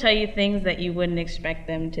people tell you things that you wouldn't expect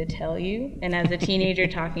them to tell you. And as a teenager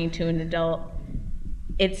talking to an adult,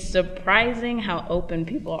 it's surprising how open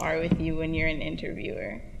people are with you when you're an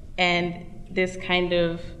interviewer. And this kind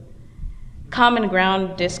of common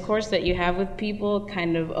ground discourse that you have with people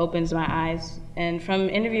kind of opens my eyes. And from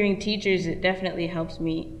interviewing teachers, it definitely helps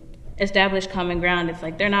me establish common ground. It's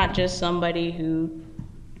like they're not just somebody who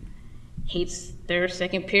hates their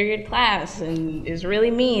second period class and is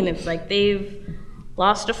really mean. It's like they've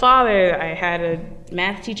lost a father. I had a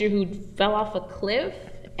math teacher who fell off a cliff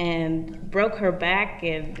and broke her back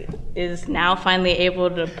and is now finally able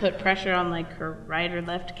to put pressure on like her right or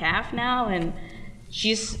left calf now. And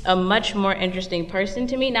she's a much more interesting person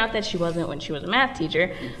to me. Not that she wasn't when she was a math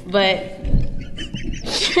teacher, but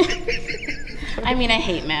I mean, I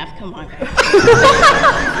hate math. Come on, guys.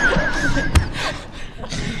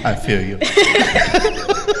 I feel you.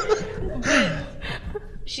 But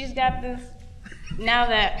she's got this, now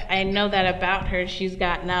that I know that about her, she's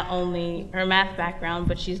got not only her math background,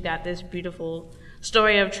 but she's got this beautiful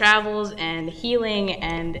story of travels and healing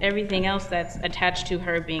and everything else that's attached to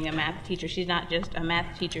her being a math teacher. She's not just a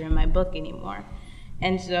math teacher in my book anymore.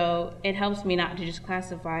 And so it helps me not to just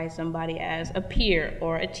classify somebody as a peer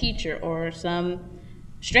or a teacher or some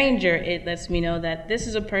stranger. It lets me know that this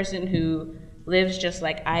is a person who lives just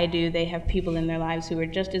like I do. They have people in their lives who are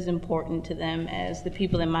just as important to them as the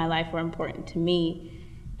people in my life were important to me.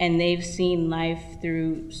 And they've seen life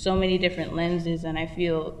through so many different lenses, and I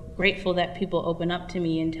feel grateful that people open up to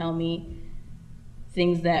me and tell me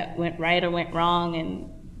things that went right or went wrong,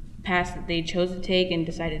 and paths that they chose to take and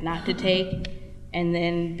decided not to take. And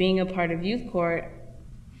then being a part of youth court,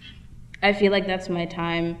 I feel like that's my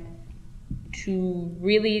time to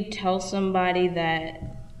really tell somebody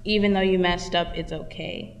that even though you messed up, it's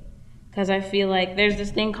okay. Because I feel like there's this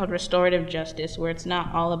thing called restorative justice, where it's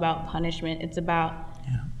not all about punishment, it's about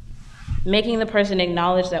making the person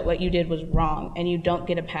acknowledge that what you did was wrong and you don't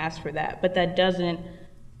get a pass for that. But that doesn't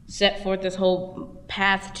set forth this whole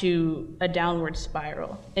path to a downward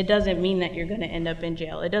spiral. It doesn't mean that you're gonna end up in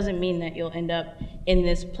jail. It doesn't mean that you'll end up in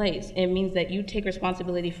this place. It means that you take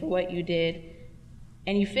responsibility for what you did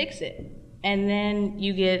and you fix it. And then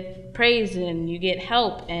you get praise and you get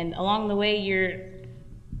help, and along the way you're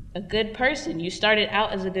a good person. You started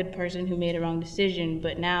out as a good person who made a wrong decision,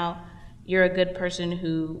 but now you're a good person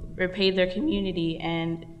who repaid their community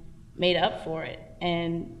and made up for it.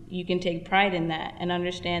 And you can take pride in that and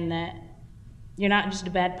understand that you're not just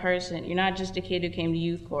a bad person. You're not just a kid who came to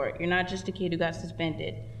youth court. You're not just a kid who got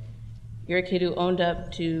suspended. You're a kid who owned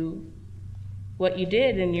up to what you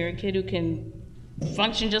did, and you're a kid who can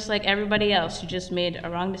function just like everybody else who just made a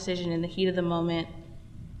wrong decision in the heat of the moment.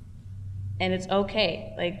 And it's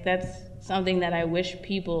okay. Like, that's something that I wish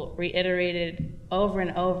people reiterated over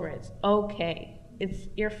and over. It's okay.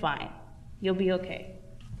 You're fine. You'll be okay.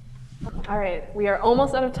 All right, we are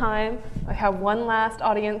almost out of time. I have one last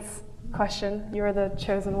audience question. You're the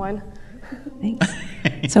chosen one. Thanks.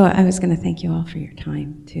 So I was going to thank you all for your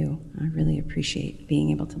time, too. I really appreciate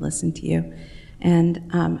being able to listen to you. And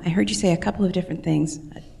I heard you say a couple of different things,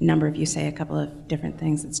 a number of you say a couple of different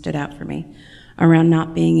things that stood out for me around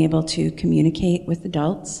not being able to communicate with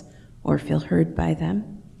adults or feel heard by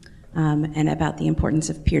them, and about the importance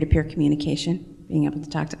of peer-to-peer communication, being able to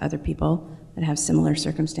talk to other people that have similar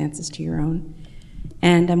circumstances to your own.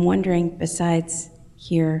 And I'm wondering, besides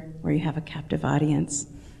here, where you have a captive audience,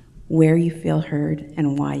 where you feel heard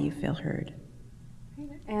and why you feel heard.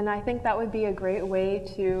 And I think that would be a great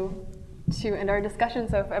way to end our discussion.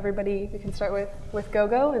 So if everybody, we can start with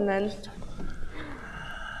Gogo, and then.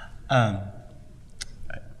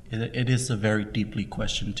 It is a very deeply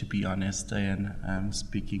question, to be honest, and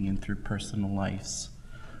speaking in through personal lives.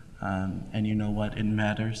 And you know what? It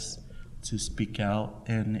matters to speak out,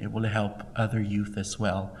 and it will help other youth as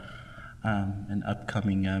well, and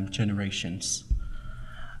upcoming generations.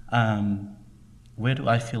 Where do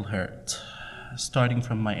I feel hurt? Starting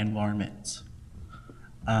from my environment,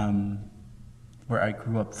 where I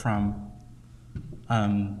grew up from,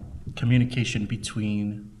 communication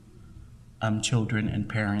between children and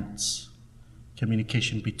parents,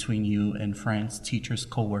 communication between you and friends, teachers,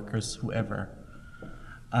 co-workers, whoever.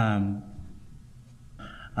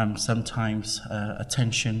 Sometimes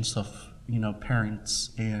attentions of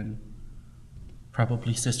parents and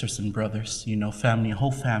probably sisters and brothers, family,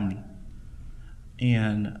 whole family.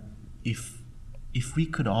 And if we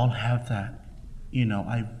could all have that,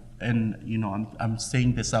 I'm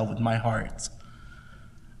saying this out with my heart.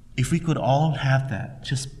 If we could all have that,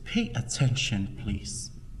 just pay attention,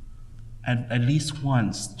 please. And at least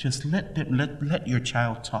once, just let your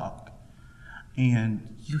child talk.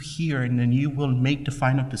 And you hear, and then you will make the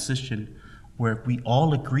final decision where we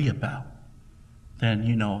all agree about.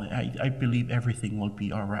 Then, I believe everything will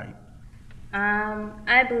be all right.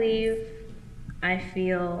 I believe I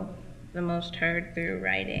feel the most heard through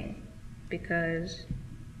writing, because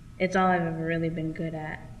it's all I've ever really been good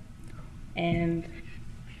at. And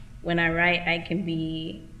when I write, I can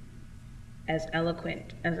be as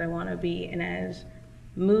eloquent as I want to be, and as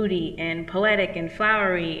moody and poetic and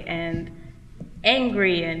flowery and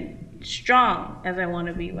angry and strong as I want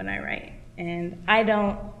to be when I write. And I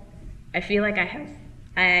feel like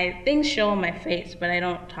things show on my face, but I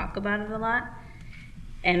don't talk about it a lot.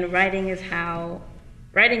 And writing is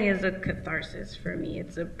a catharsis for me.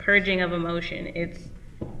 It's a purging of emotion. It's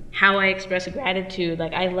how I express gratitude.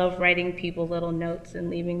 Like, I love writing people little notes and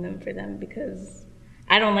leaving them for them, because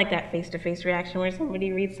I don't like that face-to-face reaction where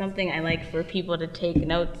somebody reads something. I like for people to take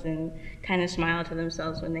notes and kind of smile to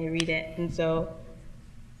themselves when they read it. And so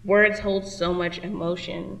words hold so much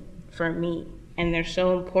emotion for me, and they're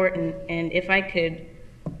so important. And if I could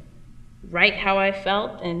write how I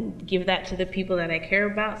felt and give that to the people that I care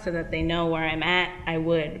about so that they know where I'm at, I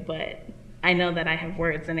would. But I know that I have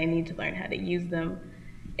words, and I need to learn how to use them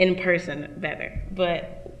in person better.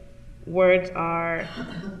 But words are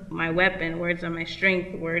my weapon, words are my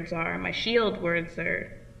strength, words are my shield, words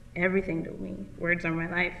are everything to me. Words are my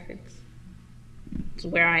life. It's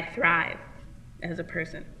where I thrive as a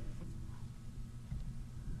person.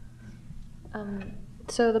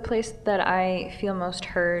 So the place that I feel most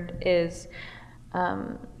heard is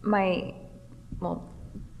my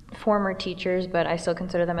former teachers, but I still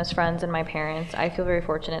consider them as friends, and my parents. I feel very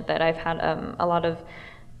fortunate that I've had a lot of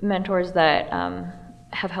mentors that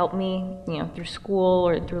have helped me, through school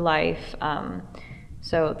or through life.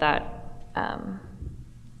 So that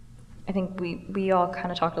I think we all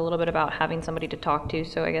kind of talked a little bit about having somebody to talk to.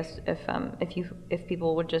 So I guess if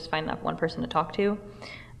people would just find that one person to talk to,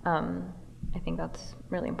 I think that's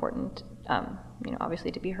really important.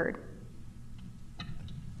 Obviously to be heard.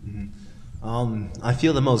 Mm-hmm. I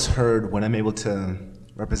feel the most heard when I'm able to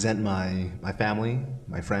represent my family,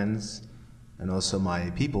 my friends, and also my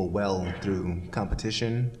people well through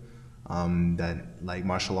competition, that like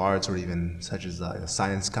martial arts, or even such as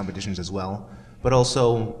science competitions as well, but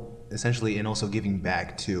also essentially, and also giving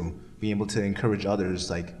back to being able to encourage others,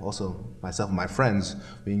 like also myself and my friends.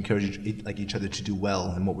 We encourage each other to do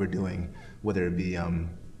well in what we're doing, whether it be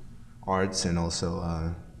arts and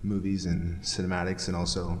also movies and cinematics and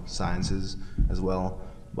also sciences as well.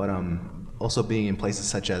 But also being in places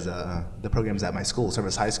such as the programs at my school,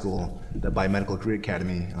 Service High School, the Biomedical Career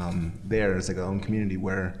Academy. There is like a own community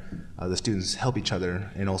where the students help each other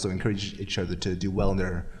and also encourage each other to do well in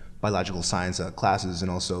their biological science classes,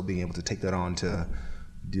 and also being able to take that on to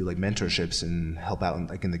do like mentorships and help out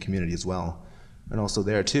in the community as well. And also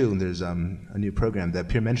there too, there's a new program, the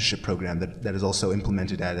peer mentorship program that is also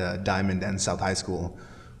implemented at Diamond and South High School,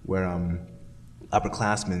 where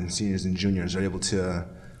upperclassmen, seniors and juniors are able to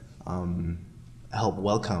help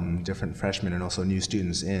welcome different freshmen and also new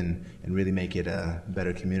students in, and really make it a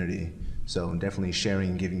better community. So definitely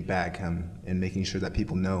sharing, giving back, and making sure that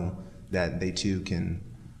people know that they too can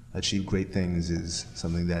achieve great things is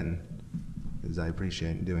something that I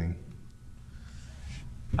appreciate doing.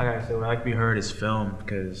 I gotta say, what I like to be heard is film,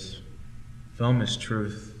 because film is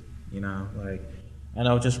truth, like, I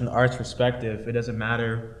know just from the art's perspective, it doesn't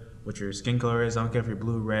matter what your skin color is. I don't care if you're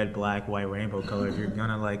blue, red, black, white, rainbow color. If you're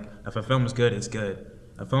gonna if a film is good, it's good.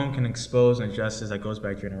 A film can expose injustice that goes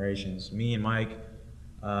back generations. Me and Mike,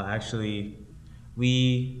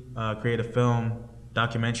 we created a film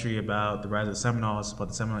documentary about the rise of the Seminoles, about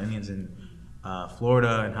the Seminole Indians in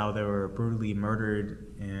Florida, and how they were brutally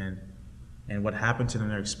murdered, and what happened to them,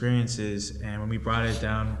 their experiences. And when we brought it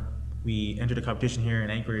down we entered a competition here in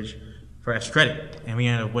Anchorage for extra credit, and we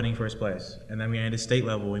ended up winning first place. And then we ended state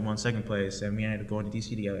level, we won second place, and we ended up going to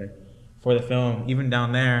DC together for the film. Even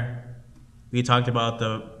down there, we talked about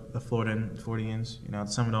the Floridians, the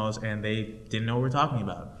Seminoles, and they didn't know what we're talking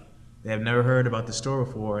about. They have never heard about the store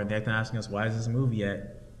before, and they've been asking us, why is this a movie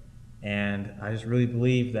yet? And I just really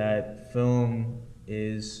believe that film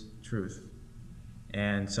is truth.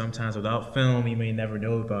 And sometimes without film, you may never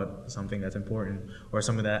know about something that's important or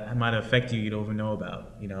something that might affect you don't even know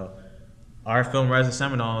about. Our film, Rise of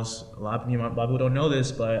Seminoles, a lot of people don't know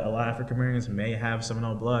this, but a lot of African Americans may have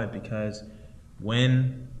Seminole blood because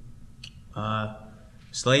when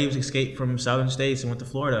slaves escaped from southern states and went to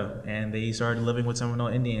Florida, and they started living with Seminole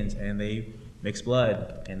Indians, and they mixed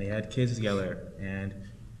blood, and they had kids together, and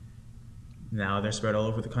now they're spread all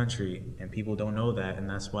over the country, and people don't know that, and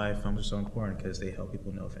that's why films are so important, because they help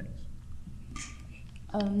people know things.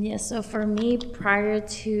 So for me, prior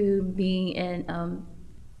to being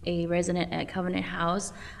a resident at Covenant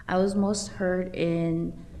House, I was most heard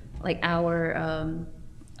in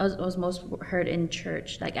I was most heard in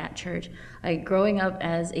church, at church. Growing up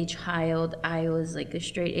as a child, I was a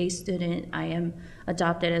straight A student. I am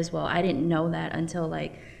adopted as well. I didn't know that until I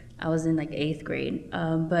was in 8th grade.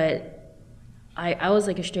 But I was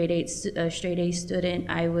a straight A student.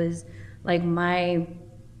 I was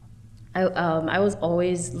I was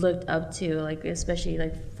always looked up to,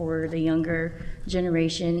 especially for the younger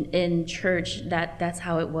generation in church. That's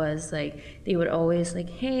how it was. They would always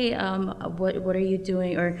hey, what are you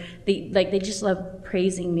doing? Or they just loved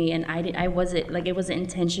praising me, and I wasn't it wasn't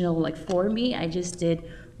intentional for me. I just did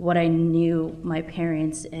what I knew my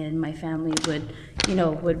parents and my family would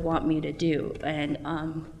want me to do. And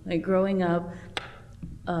growing up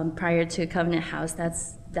prior to Covenant House,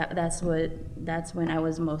 that's when I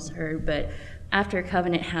was most heard. But after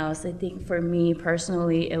Covenant House, I think for me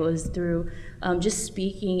personally, it was through just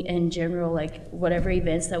speaking in general, whatever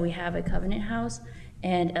events that we have at Covenant House,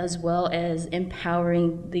 and as well as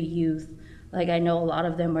empowering the youth. I know a lot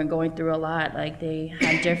of them are going through a lot, they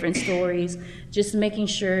have different stories, just making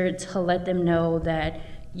sure to let them know that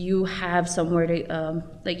you have somewhere to,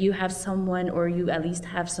 you have someone, or you at least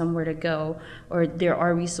have somewhere to go, or there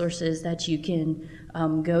are resources that you can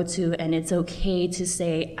go to, and it's okay to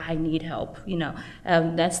say, I need help.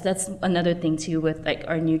 That's another thing too with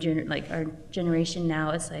our new our generation now.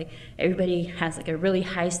 It's everybody has a really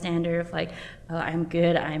high standard of oh, I'm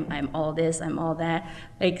good, I'm all this, I'm all that.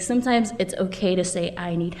 Sometimes it's okay to say,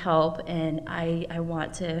 I need help, and I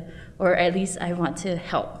want to, or at least I want to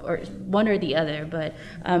help, or one or the other. But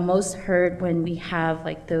most heard when we have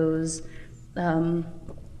those when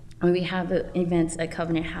we have events at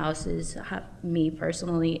Covenant House is me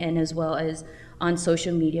personally, and as well as on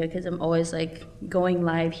social media, because I'm always going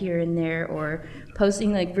live here and there, or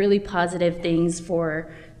posting really positive things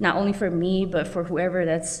for not only for me but for whoever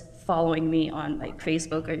that's following me on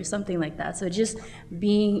Facebook or something like that. So just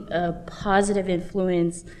being a positive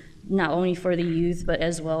influence, not only for the youth but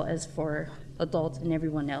as well as for adults and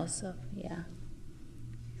everyone else. So yeah.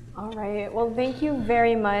 All right, well, thank you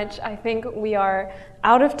very much. I think we are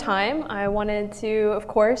out of time. I wanted to, of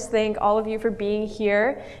course, thank all of you for being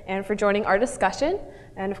here and for joining our discussion.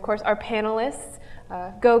 And of course, our panelists,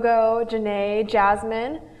 Gogo, Janae,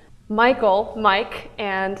 Jasmine, Michael, Mike,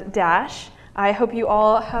 and Dash. I hope you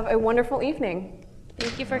all have a wonderful evening.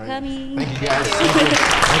 Thank you for coming. Thank you, guys.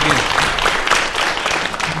 Thank you.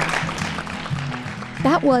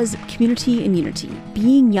 That was Community and Unity,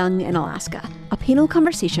 Being Young in Alaska, a panel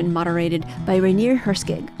conversation moderated by Rainier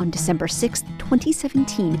Herskig on December 6,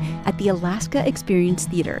 2017 at the Alaska Experience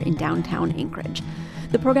Theater in downtown Anchorage.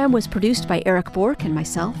 The program was produced by Eric Bork and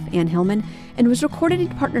myself, Ann Hillman, and was recorded in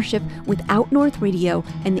partnership with Out North Radio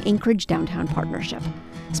and the Anchorage Downtown Partnership.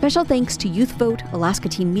 Special thanks to Youth Vote, Alaska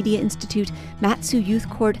Teen Media Institute, Mat-Su Youth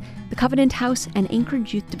Court, the Covenant House, and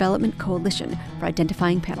Anchorage Youth Development Coalition for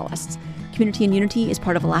identifying panelists. Community and Unity is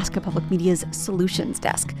part of Alaska Public Media's Solutions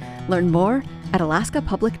Desk. Learn more at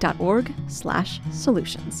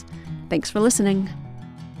alaskapublic.org/solutions. Thanks for listening.